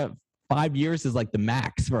reporters, they have 5 years is like the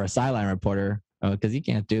max for a sideline reporter, because you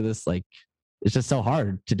can't do this. Like, it's just so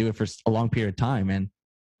hard to do it for a long period of time. And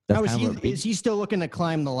is he still looking to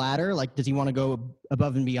climb the ladder? Like, does he want to go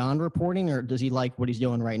above and beyond reporting, or does he like what he's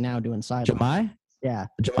doing right now, doing sideline? Jemai? Yeah.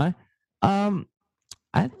 Jemai?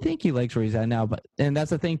 I think he likes where he's at now, and that's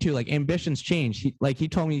the thing too. Like ambitions change. He's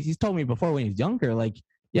told me before when he was younger, like,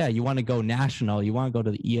 yeah, you want to go national, you want to go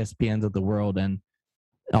to the ESPNs of the world and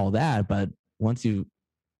all that. But once you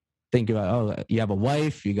think about, oh, you have a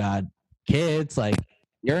wife, you got kids, like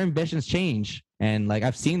your ambitions change. And like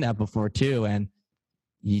I've seen that before too. And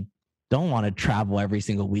you don't want to travel every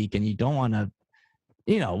single week, and you don't want to,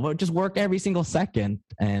 just work every single second.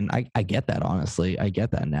 And I get that, honestly. I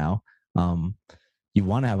get that now. You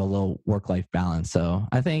want to have a little work-life balance. So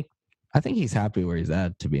I think he's happy where he's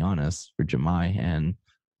at, to be honest, for Jemai. And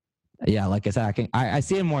yeah, like I said, I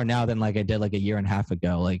see him more now than like I did like a year and a half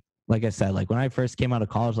ago. Like I said, like when I first came out of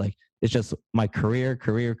college, like it's just my career.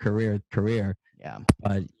 Yeah.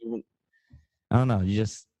 But I don't know.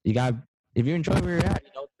 You got, if you enjoy where you're at,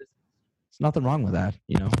 there's nothing wrong with that.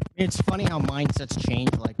 It's funny how mindsets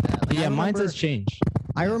change like that. Like, yeah, mindsets change.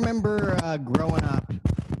 I remember growing up in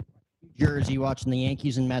New Jersey, watching the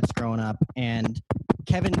Yankees and Mets growing up, and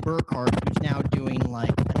Kevin Burkhardt, who's now doing like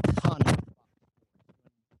a ton of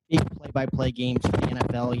big play-by-play games for the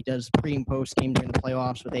NFL. He does pre and post game during the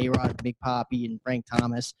playoffs with A-Rod, Big Papi, and Frank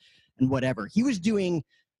Thomas, and whatever. He was doing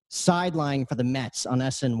sideline for the Mets on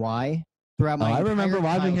SNY throughout my. I remember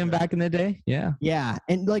watching him childhood. back in the day. Yeah. Yeah,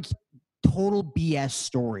 and like total BS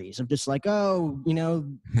stories of just like,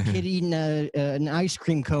 kid eating an ice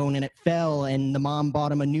cream cone and it fell, and the mom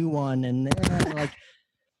bought him a new one, and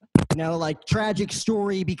like tragic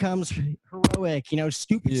story becomes heroic,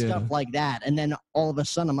 stupid stuff like that. And then all of a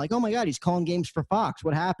sudden I'm like, oh my God, he's calling games for Fox.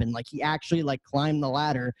 What happened? Like he actually like climbed the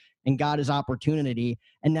ladder and got his opportunity.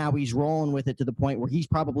 And now he's rolling with it to the point where he's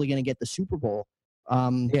probably going to get the Super Bowl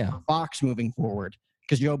Fox moving forward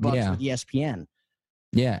because Joe Buck's with ESPN.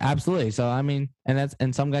 Yeah, absolutely. So, I mean,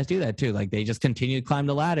 and some guys do that too. Like they just continue to climb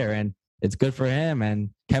the ladder, and it's good for him. And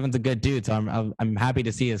Kevin's a good dude. So I'm happy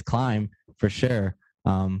to see his climb for sure.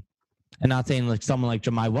 And not saying like someone like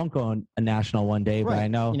Jemai won't go on a national one day, but I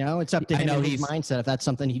know, it's up to him and his mindset if that's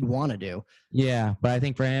something he'd want to do. Yeah. But I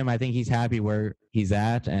think for him, I think he's happy where he's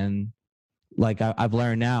at. And like, I've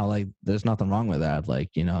learned now, like there's nothing wrong with that. Like,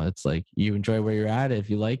 it's like you enjoy where you're at. If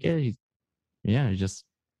you like it, you just,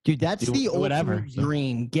 dude, that's the ultimate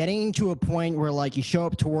dream. Getting to a point where like you show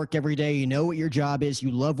up to work every day, you know what your job is, you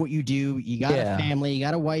love what you do, you got a family, you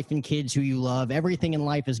got a wife and kids who you love, everything in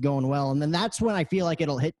life is going well. And then that's when I feel like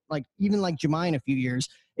it'll hit, like even like Jemai in a few years,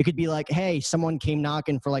 it could be like, hey, someone came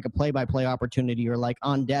knocking for like a play-by-play opportunity or like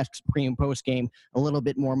on desks pre and post game, a little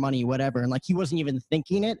bit more money, whatever. And like he wasn't even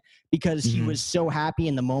thinking it because he was so happy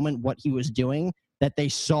in the moment what he was doing that they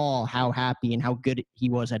saw how happy and how good he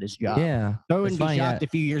was at his job. Yeah. So I wouldn't be shocked a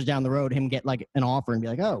few years down the road, him get like an offer and be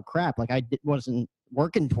like, oh crap, like I wasn't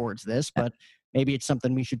working towards this, but maybe it's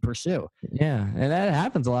something we should pursue. Yeah. And that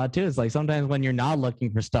happens a lot too. It's like sometimes when you're not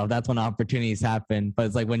looking for stuff, that's when opportunities happen. But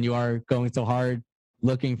it's like when you are going so hard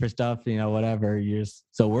looking for stuff, whatever, you're just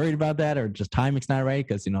so worried about that, or just timing's not right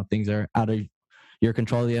because, things are out of your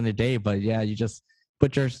control at the end of the day. But yeah, you just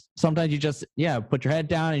put your head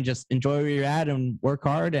down and just enjoy where you're at and work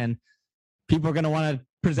hard, and people are going to want to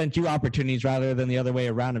present you opportunities rather than the other way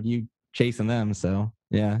around of you chasing them. So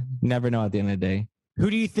yeah, you never know at the end of the day. Who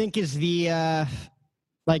do you think is the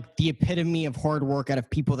epitome of hard work out of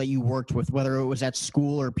people that you worked with, whether it was at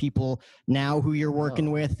school or people now who you're working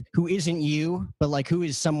with, who isn't you, but like who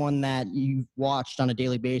is someone that you watched on a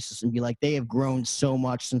daily basis and be like, they have grown so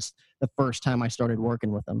much since the first time I started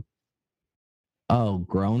working with them? Oh,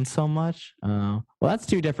 grown so much? Well, that's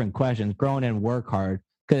two different questions. Grown and work hard.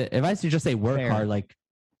 Because if I just say work hard, like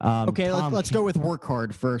okay, let's go with work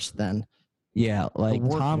hard first then. Yeah, like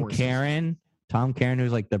Tom Caron,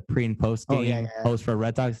 who's like the pre and post game host for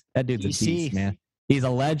Red Sox. That dude's a beast, man. He's a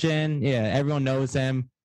legend. Yeah, everyone knows him.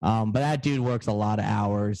 But that dude works a lot of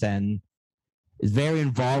hours and is very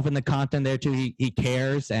involved in the content there too. He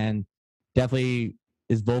cares and definitely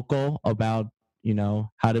is vocal about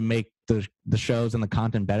how to make the shows and the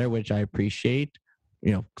content better, which I appreciate.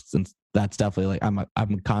 Since that's definitely like I'm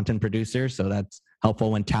a content producer, so that's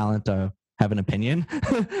helpful when talent have an opinion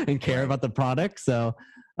and care about the product. So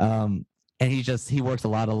and he works a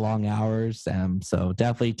lot of long hours. So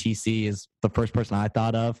definitely TC is the first person I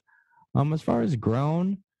thought of. As far as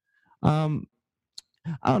grown, I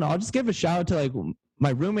don't know. I'll just give a shout out to like my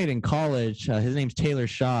roommate in college. His name's Taylor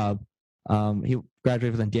Schaub. He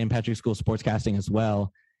graduated from the Dan Patrick School of Sportscasting as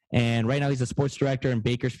well. And right now he's a sports director in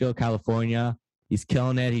Bakersfield, California. He's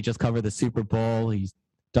killing it. He just covered the Super Bowl. He's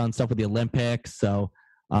done stuff with the Olympics. So,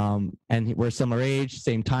 and we're similar age,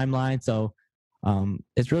 same timeline. So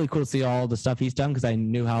it's really cool to see all the stuff he's done because I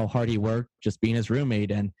knew how hard he worked just being his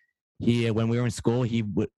roommate. And when we were in school, he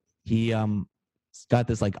got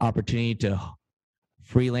this like opportunity to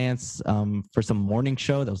freelance for some morning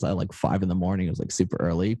show that was at like 5 a.m. It was like super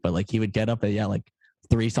early, but like he would get up at like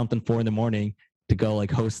 4 a.m. to go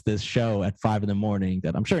like host this show at 5 a.m.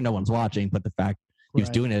 that I'm sure no one's watching, but the fact he was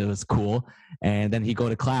doing it was cool. And then he'd go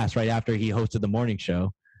to class right after he hosted the morning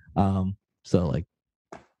show. So like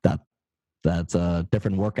that's a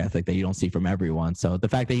different work ethic that you don't see from everyone. So the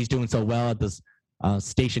fact that he's doing so well at this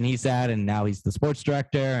station he's at, and now he's the sports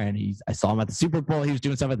director, and I saw him at the Super Bowl. He was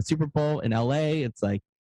doing stuff at the Super Bowl in LA. It's like,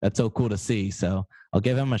 that's so cool to see. So I'll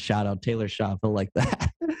give him a shout out. Taylor Schaff, he'll like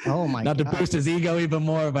that. Oh my God. Not to boost his ego even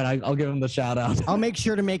more, but I'll give him the shout out. I'll make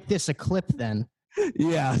sure to make this a clip then.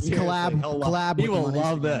 Yeah. Collab. He will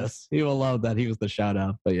love this. He will love that he was the shout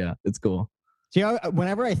out. But yeah, it's cool. See,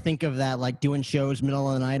 whenever I think of that, like doing shows middle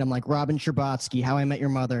of the night, I'm like Robin Scherbatsky, How I Met Your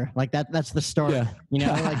Mother. Like that's the start. Yeah. You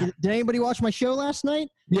know, like, did anybody watch my show last night?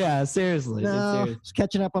 Yeah, seriously. No, just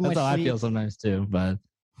catching up on that's my how sleep. I feel sometimes too. But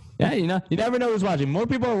yeah, you know, you never know who's watching. More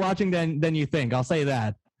people are watching than you think. I'll say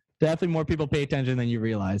that. Definitely more people pay attention than you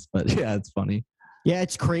realize. But yeah, it's funny. Yeah,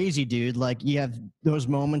 it's crazy, dude. Like you have those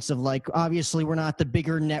moments of like, obviously we're not the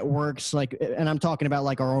bigger networks, like, and I'm talking about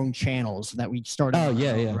like our own channels that we started. Oh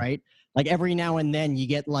yeah. Right. Like every now and then you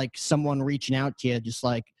get like someone reaching out to you, just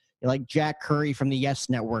like Jack Curry from the Yes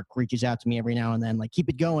Network reaches out to me every now and then, like, keep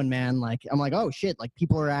it going, man. Like, I'm like, oh shit. Like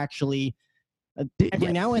people are actually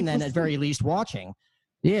every now and then at very least watching.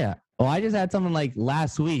 Yeah. Well, I just had something like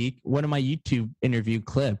last week, one of my YouTube interview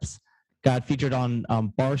clips got featured on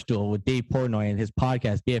Barstool with Dave Portnoy and his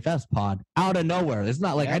podcast, BFS Pod, out of nowhere. It's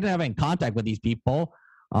not like I didn't have any contact with these people.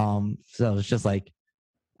 So it's just like,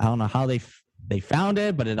 I don't know how they found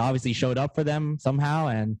it, but it obviously showed up for them somehow,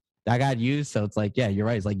 and that got used. So it's like, yeah, you're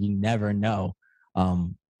right. It's like, you never know.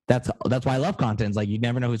 That's why I love content. It's like, you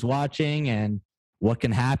never know who's watching and what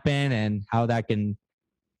can happen and how that can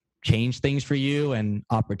change things for you and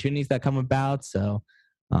opportunities that come about. So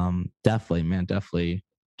definitely, man, definitely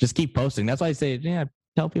just keep posting. That's why I say, yeah,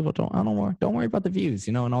 tell people don't worry about the views,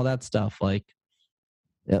 you know, and all that stuff. Like,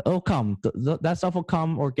 it'll come. That stuff will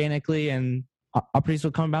come organically, and opportunities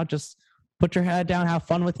will come about. Just put your head down, have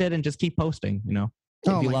fun with it, and just keep posting, you know,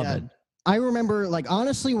 if you love it. I remember, like,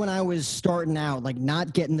 honestly, when I was starting out, like,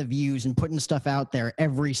 not getting the views and putting stuff out there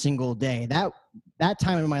every single day, that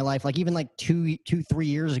time in my life, like, even like 3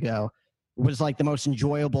 years ago, was like the most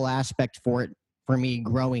enjoyable aspect for me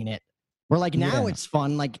growing it. Where like now it's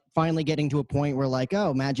fun, like finally getting to a point where like,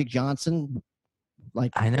 oh, Magic Johnson,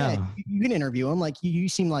 like, I know, yeah, you can interview him. Like you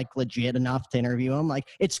seem like legit enough to interview him. Like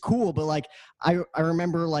it's cool, but like I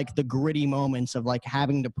remember like the gritty moments of like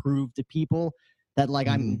having to prove to people that like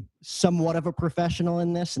I'm somewhat of a professional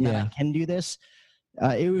in this and that I can do this.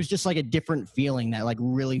 It was just like a different feeling that like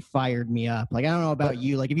really fired me up. Like I don't know about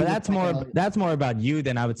you. Like if you that's more about you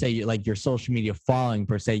than I would say like your social media following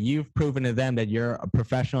per se. You've proven to them that you're a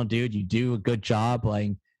professional dude. You do a good job.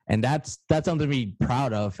 Like, and that's something to be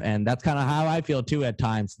proud of. And that's kind of how I feel too at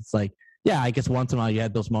times. It's like, yeah, I guess once in a while you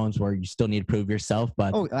had those moments where you still need to prove yourself.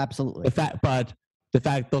 But oh, absolutely. The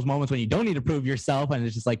fact those moments when you don't need to prove yourself and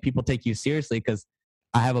it's just like people take you seriously because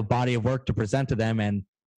I have a body of work to present to them. And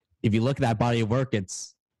if you look at that body of work,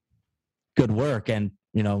 it's good work. And,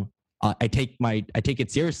 you know, I take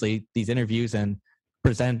it seriously, these interviews, and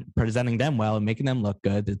presenting them well and making them look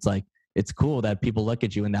good. It's like, it's cool that people look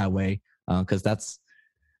at you in that way. Cause that's,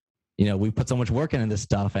 you know, we put so much work into this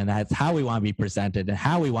stuff, and that's how we want to be presented and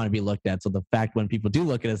how we want to be looked at. So the fact when people do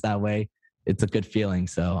look at us that way, it's a good feeling.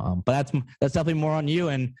 So, but that's definitely more on you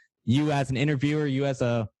and you as an interviewer, you as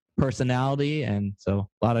a personality. And so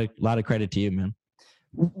a lot of credit to you, man.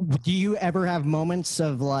 Do you ever have moments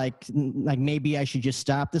of like maybe I should just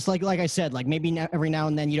stop this? Like I said, like maybe every now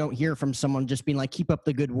and then you don't hear from someone just being like, keep up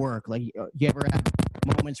the good work. Like you ever have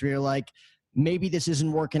moments where you're like, maybe this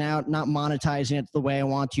isn't working out, not monetizing it the way I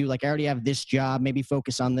want to. Like I already have this job, maybe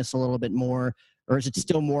focus on this a little bit more. Or is it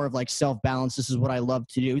still more of like self-balance? This is what I love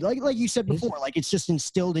to do. Like you said before, like it's just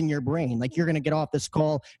instilled in your brain. Like you're going to get off this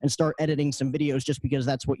call and start editing some videos just because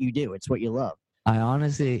that's what you do. It's what you love. I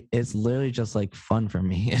honestly, it's literally just like fun for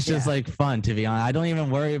me. It's just like fun, to be honest. I don't even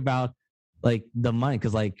worry about like the money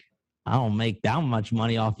because like I don't make that much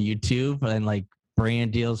money off YouTube and like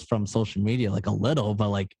brand deals from social media, like a little, but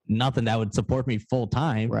like nothing that would support me full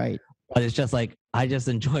time. Right. But it's just like I just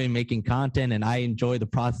enjoy making content, and I enjoy the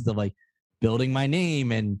process of like building my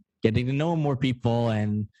name and getting to know more people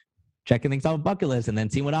and checking things off bucket list and then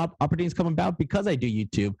seeing what opportunities come about because I do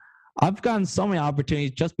YouTube. I've gotten so many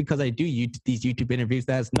opportunities just because I do these YouTube interviews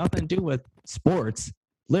that has nothing to do with sports,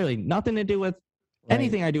 literally nothing to do with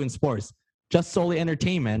anything I do in sports, just solely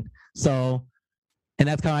entertainment. So, and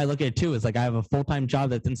that's kind of how I look at it too. It's like I have a full-time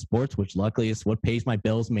job that's in sports, which luckily is what pays my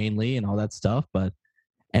bills mainly and all that stuff. But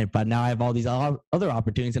but now I have all these other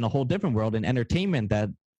opportunities in a whole different world in entertainment that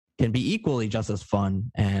can be equally just as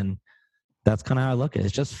fun. And that's kind of how I look at it.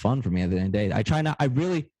 It's just fun for me at the end of the day.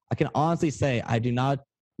 I can honestly say I do not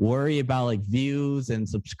worry about like views and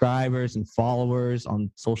subscribers and followers on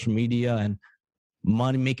social media and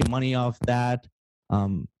making money off that.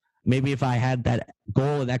 Maybe if I had that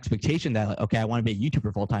goal and expectation that, like, okay, I want to be a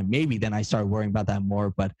YouTuber full time, maybe then I start worrying about that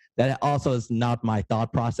more. But that also is not my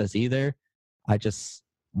thought process either. I just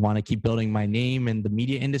want to keep building my name in the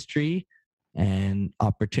media industry and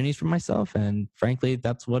opportunities for myself. And frankly,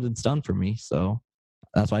 that's what it's done for me. So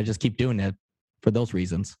that's why I just keep doing it for those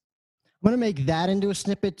reasons. I'm going to make that into a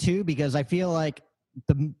snippet too, because I feel like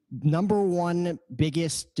the number one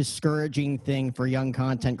biggest discouraging thing for young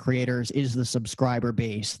content creators is the subscriber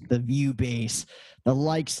base, the view base, the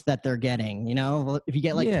likes that they're getting. You know, if you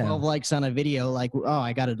get like 12 likes on a video, like, oh,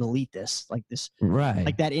 I got to delete this, like this, right?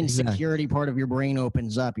 Like that insecurity part of your brain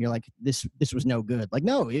opens up. You're like, this was no good. Like,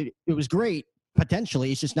 no, it was great.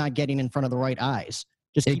 Potentially, it's just not getting in front of the right eyes.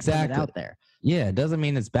 Just keep putting it out there. Yeah, it doesn't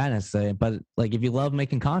mean it's bad necessarily, but like if you love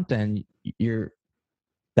making content,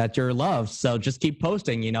 that's your love. So just keep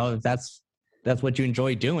posting, you know, if that's what you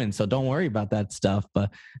enjoy doing. So don't worry about that stuff.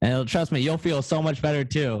 And trust me, you'll feel so much better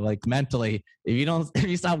too, like mentally, if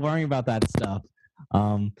you stop worrying about that stuff.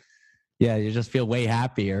 You just feel way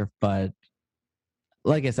happier. But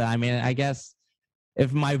like I said, I mean, I guess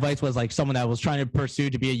if my advice was like someone that was trying to pursue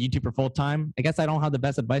to be a YouTuber full time, I guess I don't have the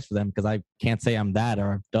best advice for them because I can't say I'm that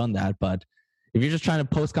or I've done that. But if you're just trying to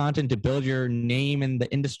post content to build your name in the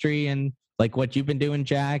industry and like what you've been doing,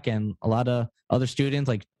 Jack, and a lot of other students,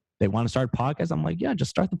 like they want to start podcasts, I'm like, yeah, just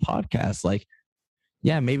start the podcast. Like,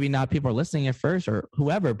 yeah, maybe not people are listening at first or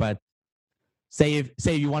whoever, but say if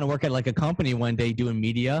you want to work at like a company one day doing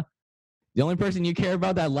media, the only person you care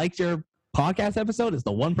about that likes your podcast episode is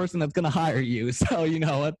the one person that's going to hire you. So you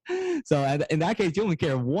know what? So in that case, you only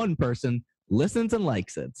care if one person listens and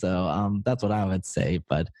likes it. So that's what I would say.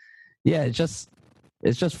 But yeah, it's just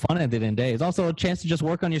fun at the end of the day. It's also a chance to just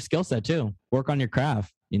work on your skill set too, work on your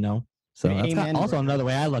craft, you know? So that's also another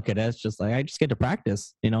way I look at it. It's just like, I just get to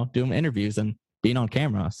practice, you know, doing interviews and being on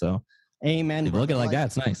camera. So amen. If you look at it like that,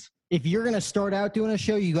 it's nice. If you're going to start out doing a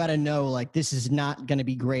show, you got to know, like, this is not going to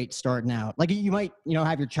be great starting out. Like, you might, you know,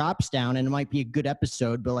 have your chops down and it might be a good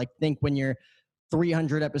episode, but like, think when you're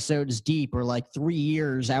 300 episodes deep or like 3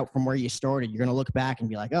 years out from where you started, you're going to look back and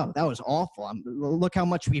be like, oh, that was awful. Look how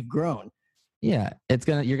much we've grown. Yeah,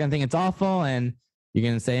 you're gonna think it's awful, and you're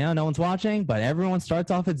gonna say, "Oh, no one's watching," but everyone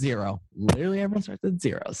starts off at zero. Literally, everyone starts at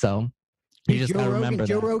zero. So you just gotta remember.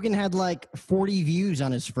 Joe Rogan had like 40 views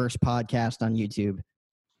on his first podcast on YouTube.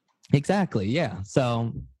 Exactly. Yeah.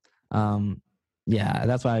 So,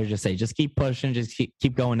 that's why I would just say, just keep pushing, just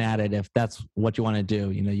keep going at it. If that's what you want to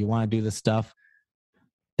do, you know, you want to do this stuff.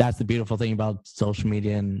 That's the beautiful thing about social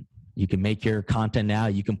media, and you can make your content now.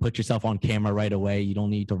 You can put yourself on camera right away. You don't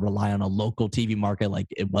need to rely on a local TV market like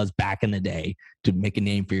it was back in the day to make a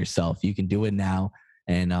name for yourself. You can do it now.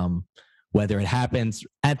 And whether it happens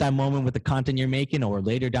at that moment with the content you're making or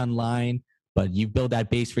later down the line, but you build that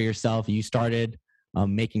base for yourself. You started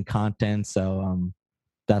making content. So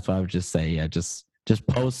that's what I would just say. Yeah, just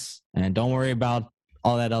post and don't worry about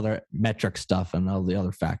all that other metric stuff and all the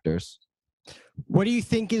other factors. What do you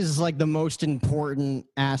think is like the most important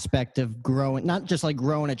aspect of growing, not just like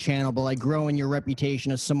growing a channel, but like growing your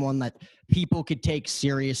reputation as someone that people could take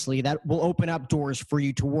seriously, that will open up doors for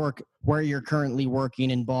you to work where you're currently working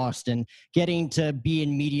in Boston, getting to be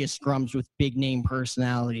in media scrums with big name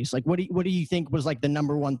personalities? Like, what do you think was like the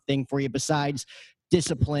number one thing for you besides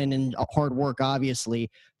discipline and hard work, obviously,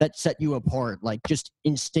 that set you apart? Like just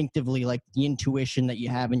instinctively, like the intuition that you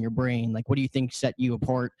have in your brain, like what do you think set you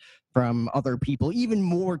apart from other people, even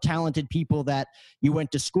more talented people that you went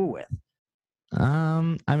to school with?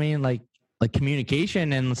 I mean, like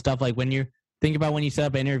communication and stuff. Like when you think about when you set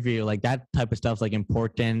up an interview, like that type of stuff is like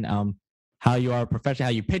important. How you are a professional,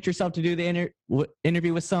 how you pitch yourself to do the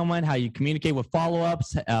interview with someone, how you communicate with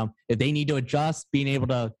follow-ups, if they need to adjust, being able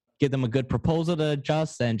to give them a good proposal to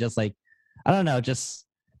adjust, and just like, I don't know, just,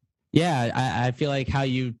 yeah, I feel like how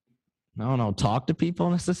you, I don't know, talk to people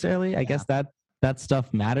necessarily. I guess that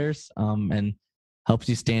stuff matters and helps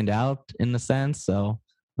you stand out in the sense. So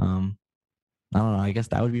I don't know. I guess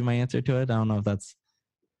that would be my answer to it. I don't know if that's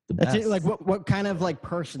the best. That's it. Like what kind of like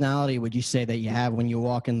personality would you say that you have when you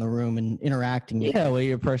walk in the room and interacting? Yeah, well,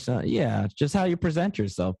 your person. Yeah, just how you present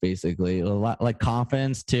yourself, basically. A lot like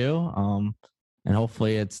confidence too. And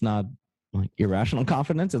hopefully it's not like irrational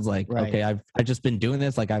confidence. It's like, right. Okay, I've just been doing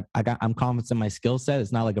this. Like I'm confident in my skill set.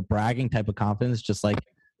 It's not like a bragging type of confidence. Just like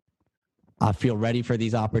I feel ready for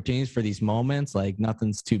these opportunities, for these moments. Like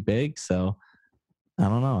nothing's too big. So I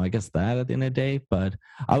don't know. I guess that at the end of the day, but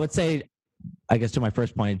I would say, I guess to my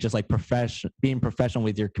first point, just like being professional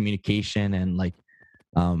with your communication and like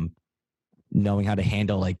knowing how to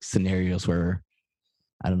handle like scenarios where,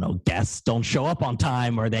 I don't know, guests don't show up on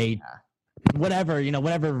time or they, whatever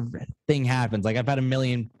thing happens. Like I've had a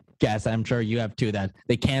million guests, I'm sure you have too, that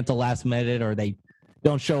they cancel last minute or they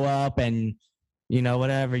don't show up, and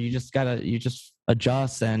whatever, you just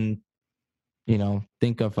adjust and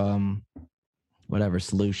think of whatever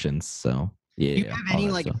solutions. So yeah. Do you have any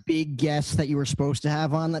like big guests that you were supposed to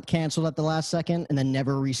have on that canceled at the last second and then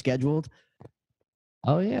never rescheduled?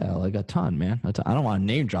 Oh yeah, like a ton, man. I don't want to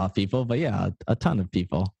name drop people, but yeah, a ton of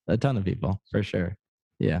people for sure.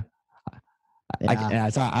 Yeah. I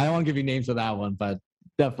don't want to give you names for that one, but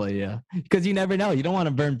definitely, yeah. Because you never know. You don't want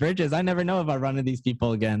to burn bridges. I never know if I run into these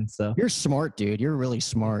people again. So you're smart, dude. You're really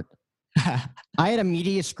smart. I had a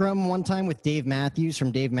media scrum one time with Dave Matthews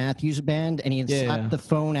from Dave Matthews Band, and he had slapped the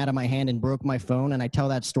phone out of my hand and broke my phone. And I tell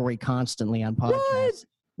that story constantly on podcasts. What?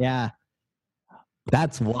 Yeah.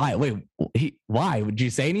 That's why. Wait, why? Would you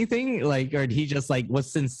say anything? Like, or did he just like,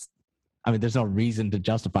 there's no reason to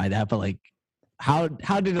justify that, but like, how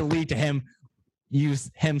did it lead to him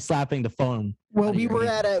slapping the phone? Well, we were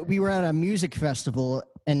at a music festival,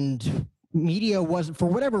 and media wasn't, for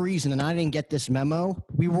whatever reason, and I didn't get this memo,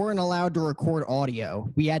 we weren't allowed to record audio.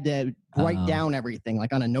 We had to write down everything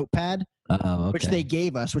like on a notepad, which they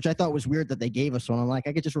gave us, which I thought was weird that they gave us one. I'm like,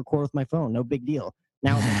 I could just record with my phone, no big deal.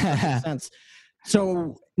 Now it makes sense.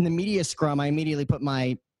 So in the media scrum, I immediately put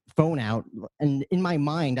my phone out, and in my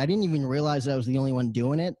mind, I didn't even realize I was the only one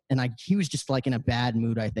doing it. And he was just like in a bad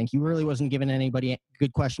mood. I think he really wasn't giving anybody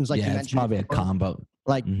good questions. Like you mentioned, it's probably before. A combo.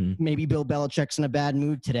 Like maybe Bill Belichick's in a bad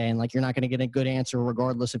mood today, and like you're not going to get a good answer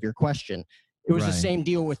regardless of your question. It was the same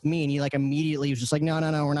deal with me, and he like immediately was just like, no,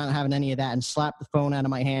 we're not having any of that, and slapped the phone out of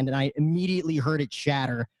my hand, and I immediately heard it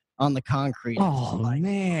shatter on the concrete. Oh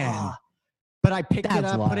man. Ah. But I picked it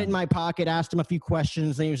up, put it in my pocket, asked him a few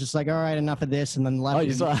questions, and he was just like, all right, enough of this, and then left. Oh,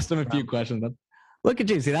 you still asked him a few questions. Look at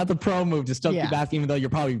you. See, that's a pro move to still keep asking, even though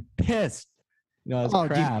you're probably pissed. It's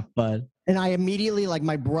crap, but... And I immediately, like,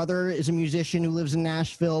 my brother is a musician who lives in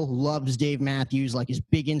Nashville, loves Dave Matthews, like, his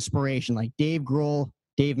big inspiration. Like, Dave Grohl,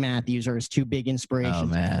 Dave Matthews are his two big inspirations. Oh,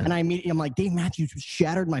 man. And I'm like, Dave Matthews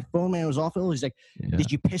shattered my phone, man. It was awful. He's like,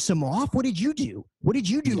 did you piss him off? What did you do? What did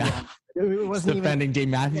you do? Yeah. It wasn't defending Dave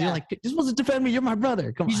Matthews. You're like, this wasn't defend me. You're my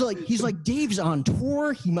brother. Come on. He's like, Dave's on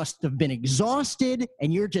tour. He must have been exhausted,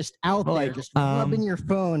 and you're just out there, just rubbing your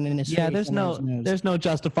phone in his face. Yeah, there's no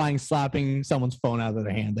justifying slapping someone's phone out of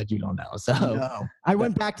their hand that you don't know. So no. I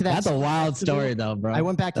went back to that. That's a wild story, though, bro. I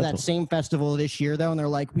went back to that same festival this year, though, and they're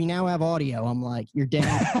like, we now have audio. I'm like, you're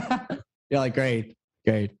dead. You're like, great.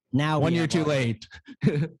 Now 1 year too late.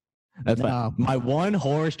 That's fine. My one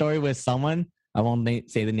horror story with someone, I won't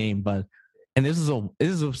say the name, but and this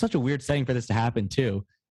is such a weird setting for this to happen too.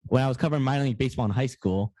 When I was covering minor league baseball in high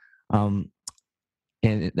school, and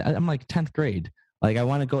I'm like 10th grade. Like I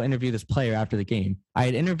want to go interview this player after the game. I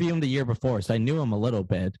had interviewed him the year before, so I knew him a little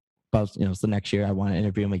bit. But so the next year I want to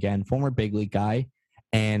interview him again. Former big league guy,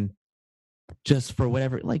 and just for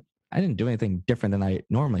whatever, like I didn't do anything different than I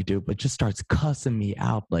normally do, but just starts cussing me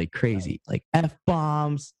out like crazy, like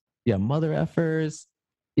F-bombs, mother effers.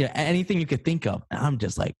 Anything you could think of. And I'm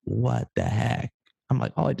just like, what the heck? I'm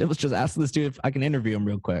like, all I did was just ask this dude if I can interview him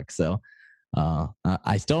real quick. So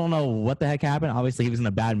I still don't know what the heck happened. Obviously, he was in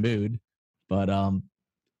a bad mood, but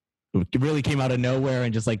it really came out of nowhere.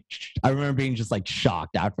 And just like, I remember being just like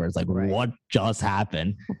shocked afterwards, like, what just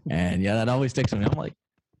happened? And that always sticks with me. I'm like,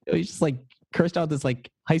 he's just like cursed out this like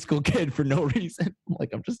high school kid for no reason. I'm like,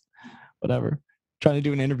 I'm just whatever. Trying to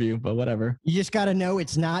do an interview, but whatever. You just got to know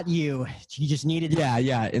it's not you. You just needed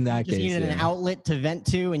in that case, needed an outlet to vent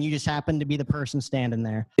to, and you just happened to be the person standing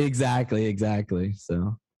there. Exactly.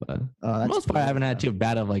 So, but for the most part, I haven't had too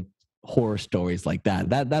bad of like horror stories like that.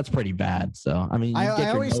 That's pretty bad. So, I mean,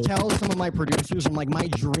 I always tell some of my producers, I'm like, my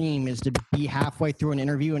dream is to be halfway through an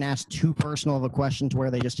interview and ask too personal of a question to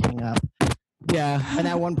where they just hang up. Yeah. And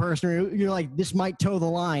that one person, you're like, this might toe the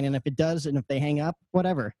line, and if it does, and if they hang up,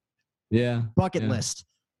 whatever. Yeah. Bucket list.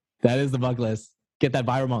 That is the bucket list. Get that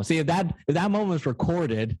viral moment. See, if that moment was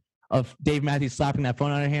recorded of Dave Matthews slapping that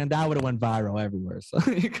phone out of hand, that would have went viral everywhere. So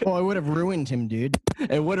it would have ruined him, dude.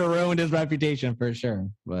 It would have ruined his reputation for sure.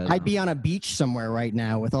 But I'd be on a beach somewhere right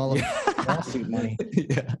now with all of lawsuit money.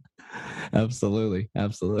 Yeah. Absolutely.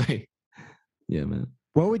 Yeah, man.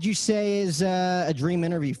 What would you say is a dream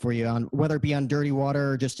interview for you, on whether it be on Dirty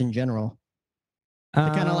Water or just in general? To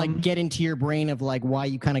kind of like get into your brain of like why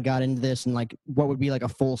you kind of got into this and like what would be like a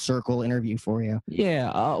full circle interview for you. Yeah.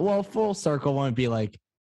 Well, full circle wouldn't be like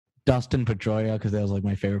Dustin Pedroia because that was like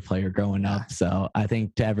my favorite player growing up. So I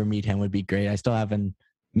think to ever meet him would be great. I still haven't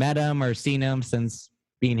met him or seen him since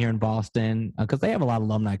being here in Boston because they have a lot of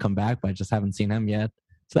alumni come back, but I just haven't seen him yet.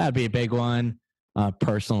 So that'd be a big one.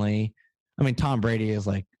 Personally, I mean, Tom Brady is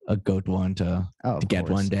like a GOAT one to get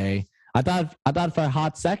one day. I thought for a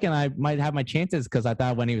hot second I might have my chances because I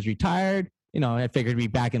thought when he was retired, I figured he'd be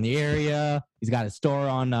back in the area. He's got a store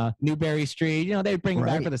on Newberry Street. They'd bring him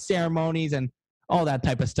back for the ceremonies and all that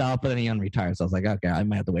type of stuff. But then he unretired. So I was like, okay, I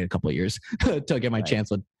might have to wait a couple of years to get my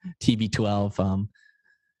chance with TB12.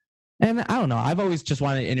 And I don't know. I've always just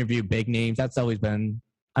wanted to interview big names. That's always been,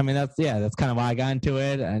 that's kind of why I got into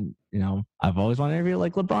it. And, I've always wanted to interview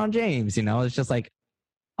like LeBron James, it's just like,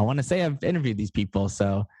 I want to say I've interviewed these people.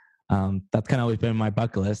 So that's kind of always been my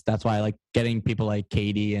bucket list. That's why I like getting people like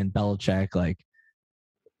Katie and Belichick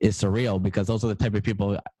is surreal because those are the type of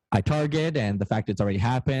people I target, and the fact it's already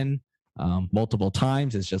happened multiple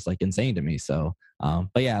times is just like insane to me. So,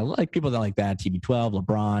 but yeah, like people that like that, TB12,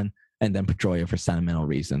 LeBron, and then Pedroia for sentimental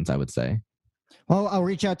reasons, I would say. Well, I'll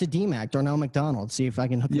reach out to DMAC, Darnell McDonald, see if I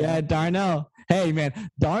can hook up. Darnell. Hey, man,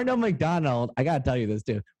 Darnell McDonald, I got to tell you this,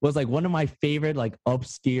 too, was like one of my favorite, like,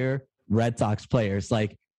 obscure Red Sox players.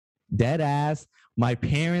 Like, dead ass. My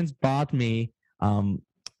parents bought me, when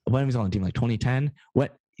he was on the team, like 2010,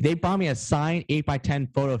 they bought me a signed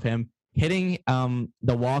 8x10 photo of him hitting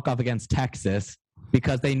the walk-off against Texas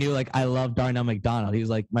because they knew, like, I love Darnell McDonald. He was,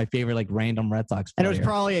 like, my favorite, like, random Red Sox player. And it was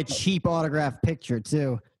probably a cheap autograph picture,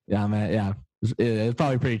 too. Yeah, man, yeah. It's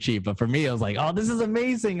probably pretty cheap, but for me, I was like, "Oh, this is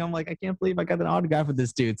amazing!" I'm like, "I can't believe I got an autograph with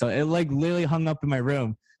this dude." So it like literally hung up in my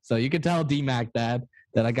room. So you could tell DMAC that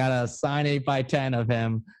I got a signed 8x10 of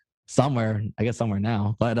him somewhere. I guess somewhere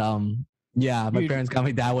now, but yeah, my parents got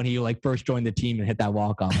me that when he like first joined the team and hit that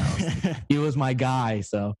walk off. He was my guy.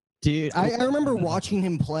 So. Dude, I remember watching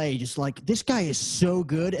him play, just like, this guy is so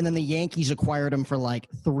good. And then the Yankees acquired him for like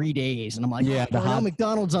 3 days. And I'm like, Darnell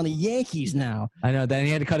McDonald's on the Yankees now. I know. Then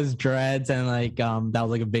he had to cut his dreads and like, that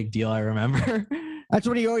was like a big deal, I remember. That's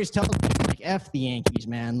what he always tells me, like, F the Yankees,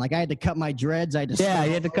 man. Like, I had to cut my dreads. He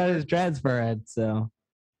had to cut his dreads for it. So,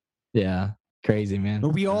 yeah. Crazy, man. But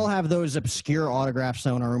we all have those obscure autographs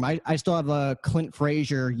in our room. I still have a Clint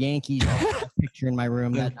Frazier Yankees picture in my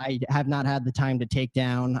room that I have not had the time to take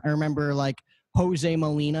down. I remember like Jose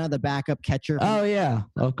Molina, the backup catcher. Oh yeah,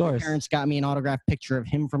 of course. My parents got me an autographed picture of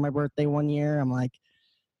him for my birthday one year. I'm like,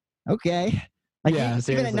 okay. Like, yeah,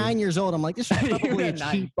 even at 9 years old, I'm like, this is probably a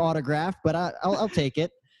cheap autograph, but I'll take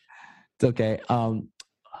it. It's okay.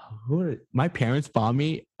 My parents bought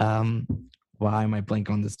me. Why am I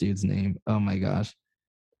blank on this dude's name? Oh my gosh.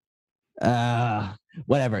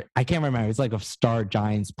 Whatever. I can't remember. It's like a star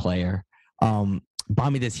Giants player.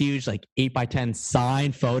 Bought me this huge like 8x10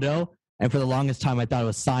 signed photo. And for the longest time, I thought it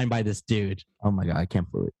was signed by this dude. Oh my God. I can't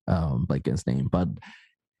believe like his name. But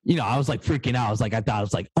I was like freaking out. I thought it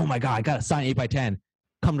was like, oh my God, I got a signed 8x10.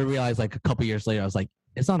 Come to realize like a couple years later, I was like,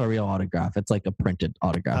 it's not a real autograph. It's like a printed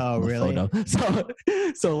autograph. Oh, really? Photo.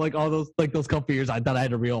 So like all those couple years, I thought I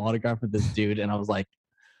had a real autograph with this dude, and I was like,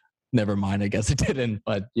 never mind. I guess it didn't.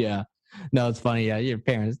 But yeah, no, it's funny. Yeah, your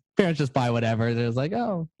parents just buy whatever. They're like,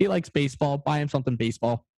 oh, he likes baseball. Buy him something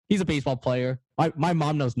baseball. He's a baseball player. My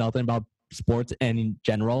mom knows nothing about sports and in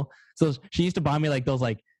general, so she used to buy me like those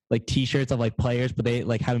like T-shirts of like players, but they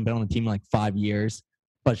like haven't been on the team in like 5 years.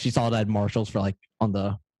 But she saw that at Marshalls for like on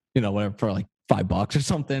the whatever for like $5 or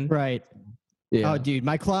something. Right. Yeah. Oh, dude,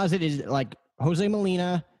 my closet is like Jose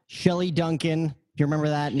Molina, Shelley Duncan. Do you remember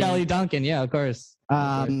that? Shelley Duncan, yeah, of course.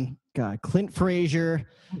 God, Clint Frazier,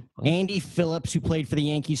 Andy Phillips, who played for the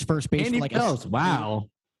Yankees first base. Andy Phillips, wow.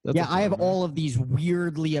 Yeah, I have all of these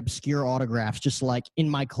weirdly obscure autographs just like in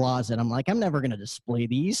my closet. I'm like, I'm never going to display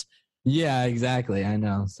these. Yeah, exactly. I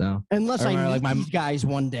know. So unless I meet these guys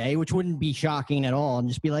one day, which wouldn't be shocking at all, and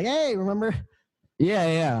just be like, hey, remember?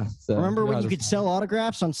 Yeah. So, remember when you could sell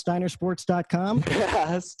autographs on SteinerSports.com?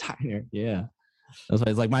 Yeah, Steiner. Yeah. That's why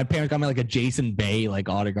it's like my parents got me like a Jason Bay like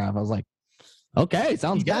autograph. I was like, okay,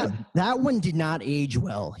 sounds good. That one did not age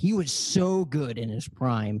well. He was so good in his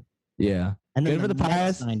prime. Yeah. And then good for the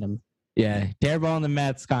Pirates. Signed him. Yeah. Terrible on the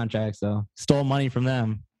Mets contract, so stole money from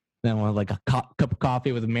them. Then wanted like a cup of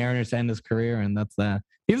coffee with the Mariners to end his career, and that's that.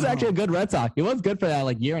 He was actually a good Red Sox. He was good for that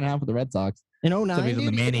like year and a half with the Red Sox. In 2009, so he was in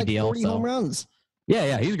the Manny like deal. 40 home runs.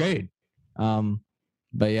 Yeah, he's great.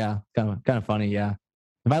 But yeah, kind of funny. Yeah,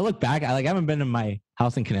 if I look back, I haven't been in my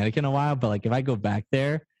house in Connecticut in a while, but like if I go back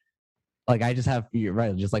there, like I just have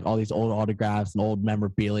just like all these old autographs and old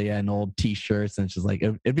memorabilia and old T-shirts, and it's just like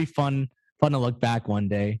it'd be fun fun to look back one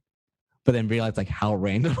day, but then realize like how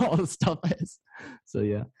random all this stuff is. So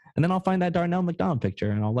yeah, and then I'll find that Darnell McDonald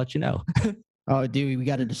picture and I'll let you know. Oh, dude, we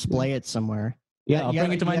got to display it somewhere. Yeah, I'll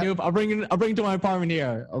bring it to my I'll bring it to my apartment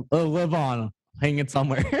here. I'll live on, hang it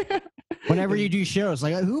somewhere. Whenever you do shows,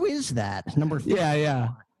 like who is that number 4? Yeah.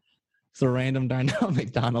 It's a random Darnell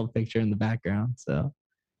McDonald picture in the background. So.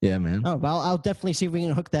 Yeah, man. Oh, well, I'll definitely see if we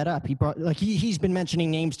can hook that up. He's been mentioning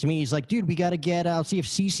names to me. He's like, dude, we got to get. I'll see if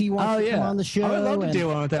CC wants to come on the show. I would love to do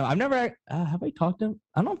one with him. I've never. Have I talked to him?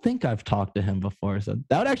 I don't think I've talked to him before. So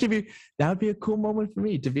that would be a cool moment for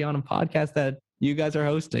me to be on a podcast that you guys are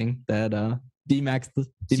hosting. That D-Max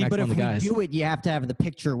one of the guys. If we do it, you have to have the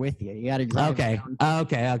picture with you. You got to drive.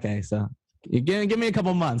 Okay. So give me a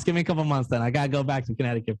couple months. Give me a couple months. Then I gotta go back to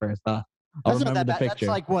Connecticut first. I'll remember the picture. That's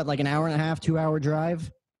like what, like an hour and a half, 2-hour drive.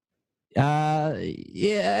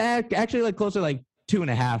 Yeah, actually like closer like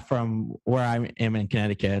 2.5 from where I am in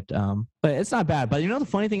Connecticut. But it's not bad. But you know, the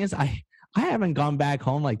funny thing is I haven't gone back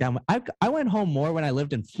home like that. I went home more when I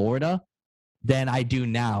lived in Florida than I do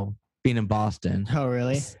now being in Boston. Oh,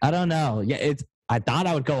 really? I don't know. Yeah, I thought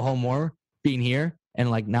I would go home more being here,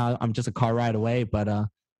 and like now I'm just a car ride away. But I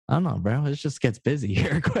don't know, bro. It just gets busy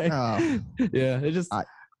here quick. Oh. Yeah, it's just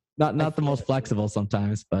not the most flexible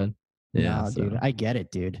sometimes, but. Yeah, dude, I get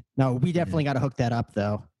it, dude. No, we definitely got to hook that up,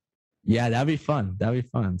 though. Yeah, that'd be fun.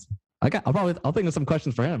 I'll think of some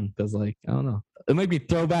questions for him because, like, I don't know, it might be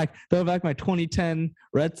throw back my 2010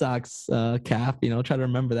 Red Sox cap. You know, try to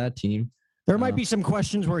remember that team. There might be some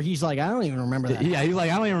questions where he's like, I don't even remember that. Yeah, he's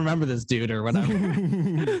like, I don't even remember this dude or whatever.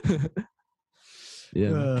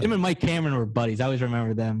 Yeah, him and Mike Cameron were buddies. I always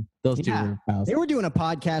remember them. Those two were pals. They were doing a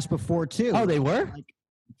podcast before too. Oh, they were.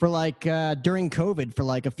 For during COVID for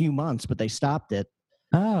like a few months, but they stopped it.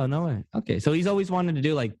 Oh, no way. Okay. So he's always wanted to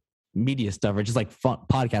do like media stuff or just like fun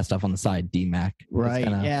podcast stuff on the side, D-Mac. Right.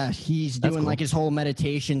 Yeah. He's doing like his whole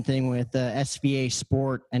meditation thing with SVA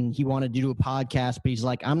Sport, and he wanted to do a podcast, but he's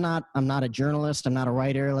like, I'm not a journalist. I'm not a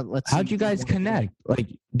writer. How'd you guys connect? Like,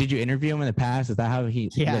 did you interview him in the past? Is that how knew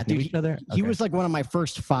each other? Okay. He was like one of my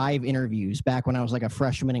first 5 interviews back when I was like a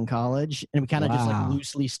freshman in college, and we kind of just like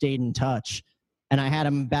loosely stayed in touch. And I had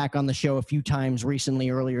him back on the show a few times recently,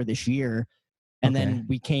 earlier this year. And then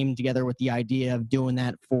we came together with the idea of doing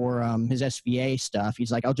that for his SVA stuff.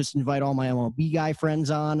 He's like, I'll just invite all my MLB guy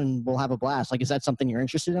friends on and we'll have a blast. Like, is that something you're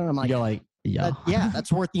interested in? I'm like, yeah,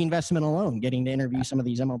 that's worth the investment alone, getting to interview some of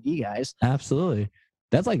these MLB guys. Absolutely.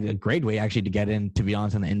 That's like a great way actually to get in, to be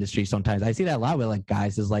honest, in the industry sometimes. I see that a lot with like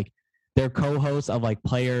guys is like they're co-hosts of like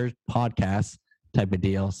player podcasts type of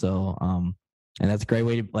deal. So, and that's a great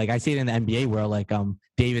way to, like, I see it in the NBA where like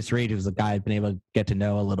Davis Reed, who's a guy I've been able to get to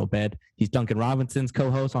know a little bit. He's Duncan Robinson's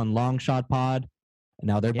co-host on Long Shot Pod. And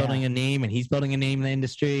now they're building a name, and he's building a name in the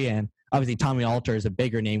industry. And obviously Tommy Alter is a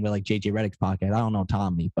bigger name with like JJ Redick's podcast. I don't know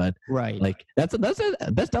Tommy, but like that's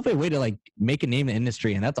definitely a way to like make a name in the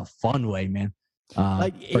industry, and that's a fun way, man.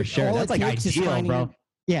 For sure. That's like ideal, bro.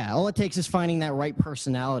 Yeah, all it takes is finding that right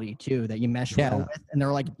personality too that you mesh well with. And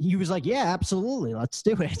they're like, he was like, yeah, absolutely, let's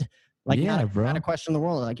do it. Like, bro. Not a question in the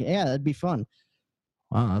world. Like, yeah, that'd be fun.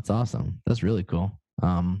 Wow, that's awesome. That's really cool.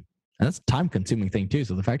 And that's a time-consuming thing too.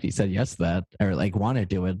 So the fact that you said yes to that, or like want to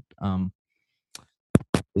do it,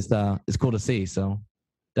 is cool to see. So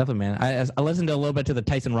definitely, man. I listened to a little bit to the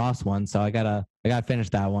Tyson Ross one, so I gotta finish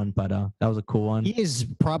that one. But that was a cool one. He is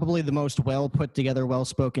probably the most well put together,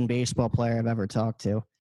 well-spoken baseball player I've ever talked to.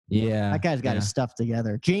 Yeah, that guy's got his stuff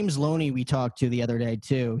together. James Loney, we talked to the other day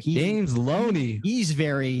too. James Loney, he's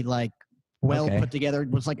very like well put together.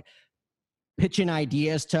 Was like pitching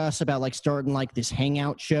ideas to us about like starting like this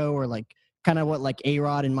hangout show, or like kind of what like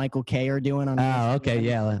A-Rod and Michael K are doing on. Oh, okay,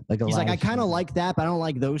 yeah. He's like, I kind of like that, but I don't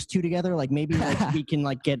like those two together. Like maybe like we can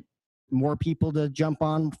like get more people to jump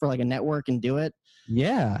on for like a network and do it.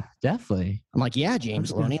 Yeah, definitely. I'm like, yeah,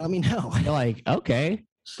 James Loney, let me know. You're like, okay.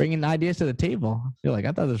 Bringing ideas to the table. You're like,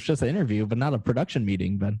 I thought it was just an interview, but not a production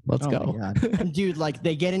meeting. But let's go. And dude, like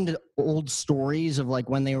they get into old stories of like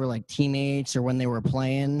when they were like teammates or when they were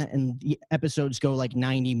playing, and the episodes go like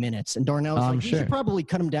 90 minutes. And Darnell's like, you should probably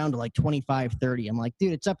cut them down to like 25, 30. I'm like,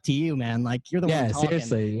 dude, it's up to you, man. Like you're the one talking.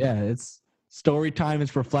 Seriously. Yeah, it's story time.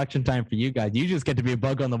 It's reflection time for you guys. You just get to be a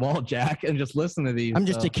bug on the wall, Jack, and just listen to these. I'm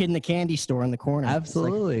just a kid in the candy store in the corner.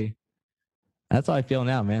 Absolutely. That's how I feel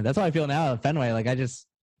now, man. That's how I feel now at Fenway. Like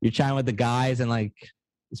you're chatting with the guys, and like,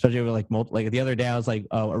 especially with like the other day, I was like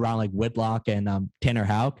around like Whitlock and Tanner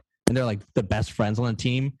Houck, and they're like the best friends on the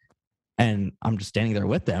team, and I'm just standing there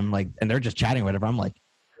with them, like, and they're just chatting or whatever. I'm like,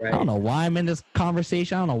 I don't know why I'm in this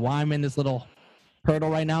conversation. I don't know why I'm in this little hurdle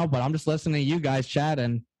right now, but I'm just listening to you guys chat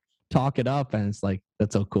and talk it up, and it's like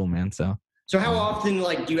that's so cool, man. So So how often,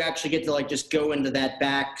 do you actually get to, just go into that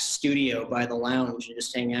back studio by the lounge and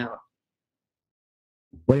just hang out?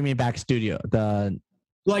 What do you mean back studio? The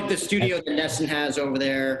studio that Nesson has over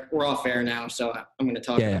there. We're off air now, so I'm going to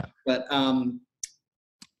talk about it. But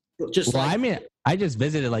I just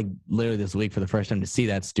visited literally this week for the first time to see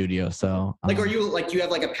that studio. So are you you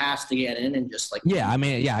have a pass to get in and just I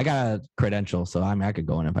got a credential, so I could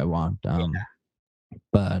go in if I want. But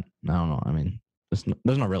I don't know. I mean,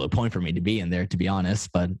 there's no real point for me to be in there, to be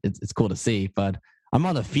honest. But it's cool to see. But I'm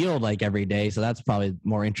on the field every day, so that's probably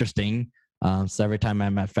more interesting. So every time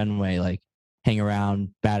I'm at Fenway, hang around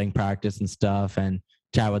batting practice and stuff, and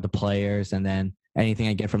chat with the players, and then anything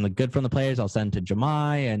I get from the players, I'll send to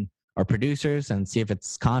Jemai and our producers and see if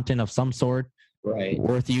it's content of some sort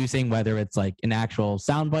worth using, whether it's an actual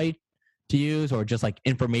soundbite to use or just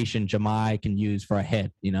information Jemai can use for a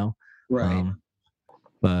hit, Right.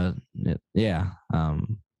 But that's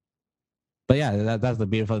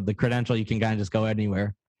the the credential. You can kind of just go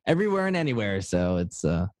everywhere and anywhere. So it's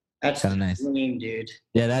that's kind of nice. Dream, dude.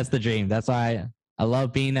 Yeah, that's the dream. That's why I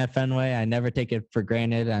love being at Fenway. I never take it for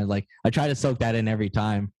granted. I try to soak that in every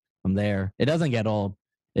time I'm there. It doesn't get old.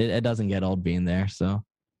 It doesn't get old being there. So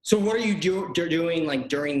what are you doing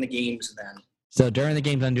during the games then? So during the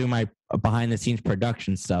games, I'm doing my behind the scenes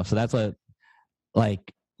production stuff. So that's what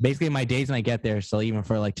basically my days when I get there. So even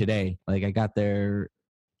for today, I got there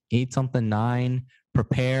 8-something, 9,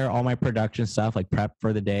 prepare all my production stuff, prep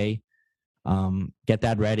for the day, get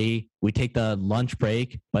that ready. We take the lunch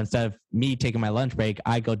break, but instead of me taking my lunch break,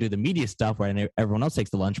 I go do the media stuff where everyone else takes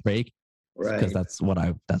the lunch break. Right. Because that's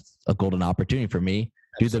a golden opportunity for me.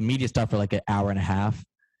 Do the media stuff for an hour and a half.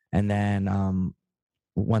 And then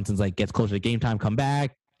once it's gets closer to game time, come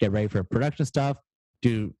back, get ready for production stuff,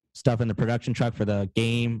 do stuff in the production truck for the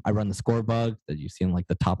game. I run the score bug that you see in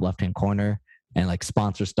the top left-hand corner, and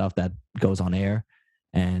sponsor stuff that goes on air.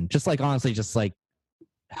 And just honestly, just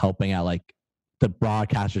helping out the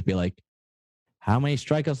broadcasters be how many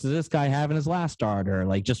strikeouts does this guy have in his last start? Or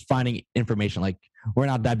just finding information. We're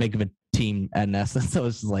not that big of a team at Nesson, so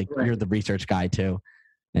it's just you're the research guy too.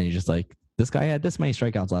 And you're just this guy had this many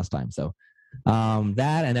strikeouts last time. So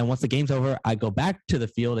that, and then once the game's over, I go back to the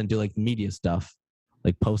field and do media stuff,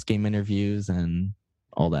 post-game interviews and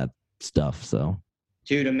all that stuff. So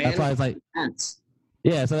dude, a man, that's why I was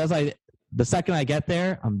so that's the second I get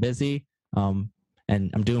there, I'm busy. And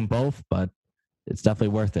I'm doing both, but it's definitely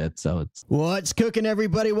worth it. So it's what's cooking,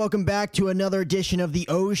 everybody. Welcome back to another edition of the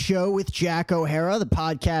O Show with Jack O'Hara. The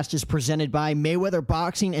podcast is presented by Mayweather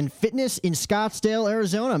Boxing and Fitness in Scottsdale,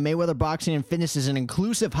 Arizona. Mayweather Boxing and Fitness is an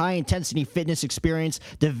inclusive, high-intensity fitness experience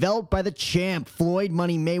developed by the champ, Floyd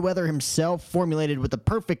Money Mayweather himself, formulated with the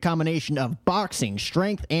perfect combination of boxing,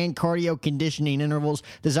 strength, and cardio conditioning intervals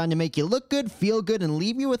designed to make you look good, feel good, and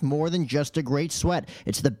leave you with more than just a great sweat.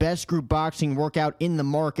 It's the best group boxing workout in the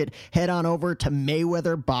market. Head on over to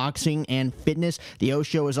Mayweather Boxing and Fitness. The O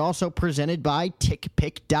Show is also presented by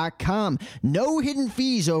TickPick.com. No hidden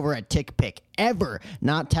fees over at TickPick. Ever.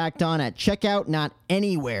 Not tacked on at checkout, not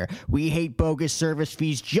anywhere. We hate bogus service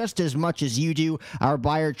fees just as much as you do. Our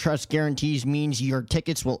buyer trust guarantees means your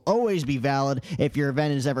tickets will always be valid. If your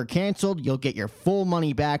event is ever canceled, you'll get your full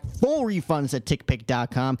money back, full refunds at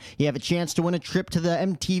TickPick.com. You have a chance to win a trip to the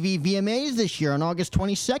MTV VMAs this year on August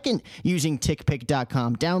 22nd using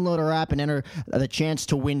TickPick.com. Download our app and enter the chance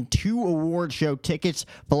to win 2 award show tickets,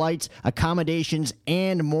 flights, accommodations,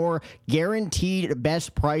 and more. Guaranteed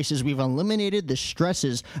best prices. We've eliminated the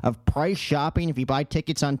stresses of price shopping. If you buy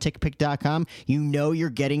tickets on TickPick.com, you know you're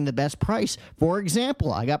getting the best price. For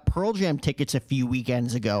example, I got Pearl Jam tickets a few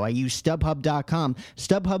weekends ago. I used StubHub.com.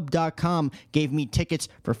 StubHub.com gave me tickets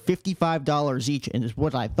for $55 each, and it's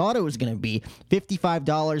what I thought it was going to be.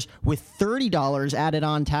 $55 with $30 added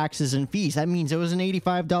on taxes and fees. That means it was an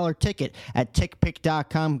 $85 ticket. At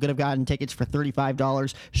TickPick.com, could have gotten tickets for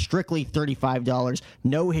 $35, strictly $35.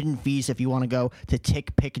 No hidden fees if you want to go to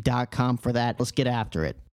TickPick.com for that. Let's get after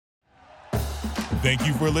it. Thank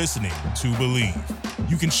you for listening to Believe.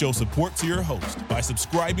 You can show support to your host by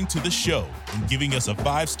subscribing to the show and giving us a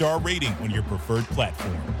 5-star rating on your preferred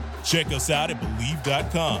platform. Check us out at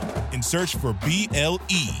Believe.com and search for BLEAV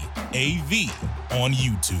on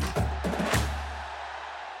YouTube.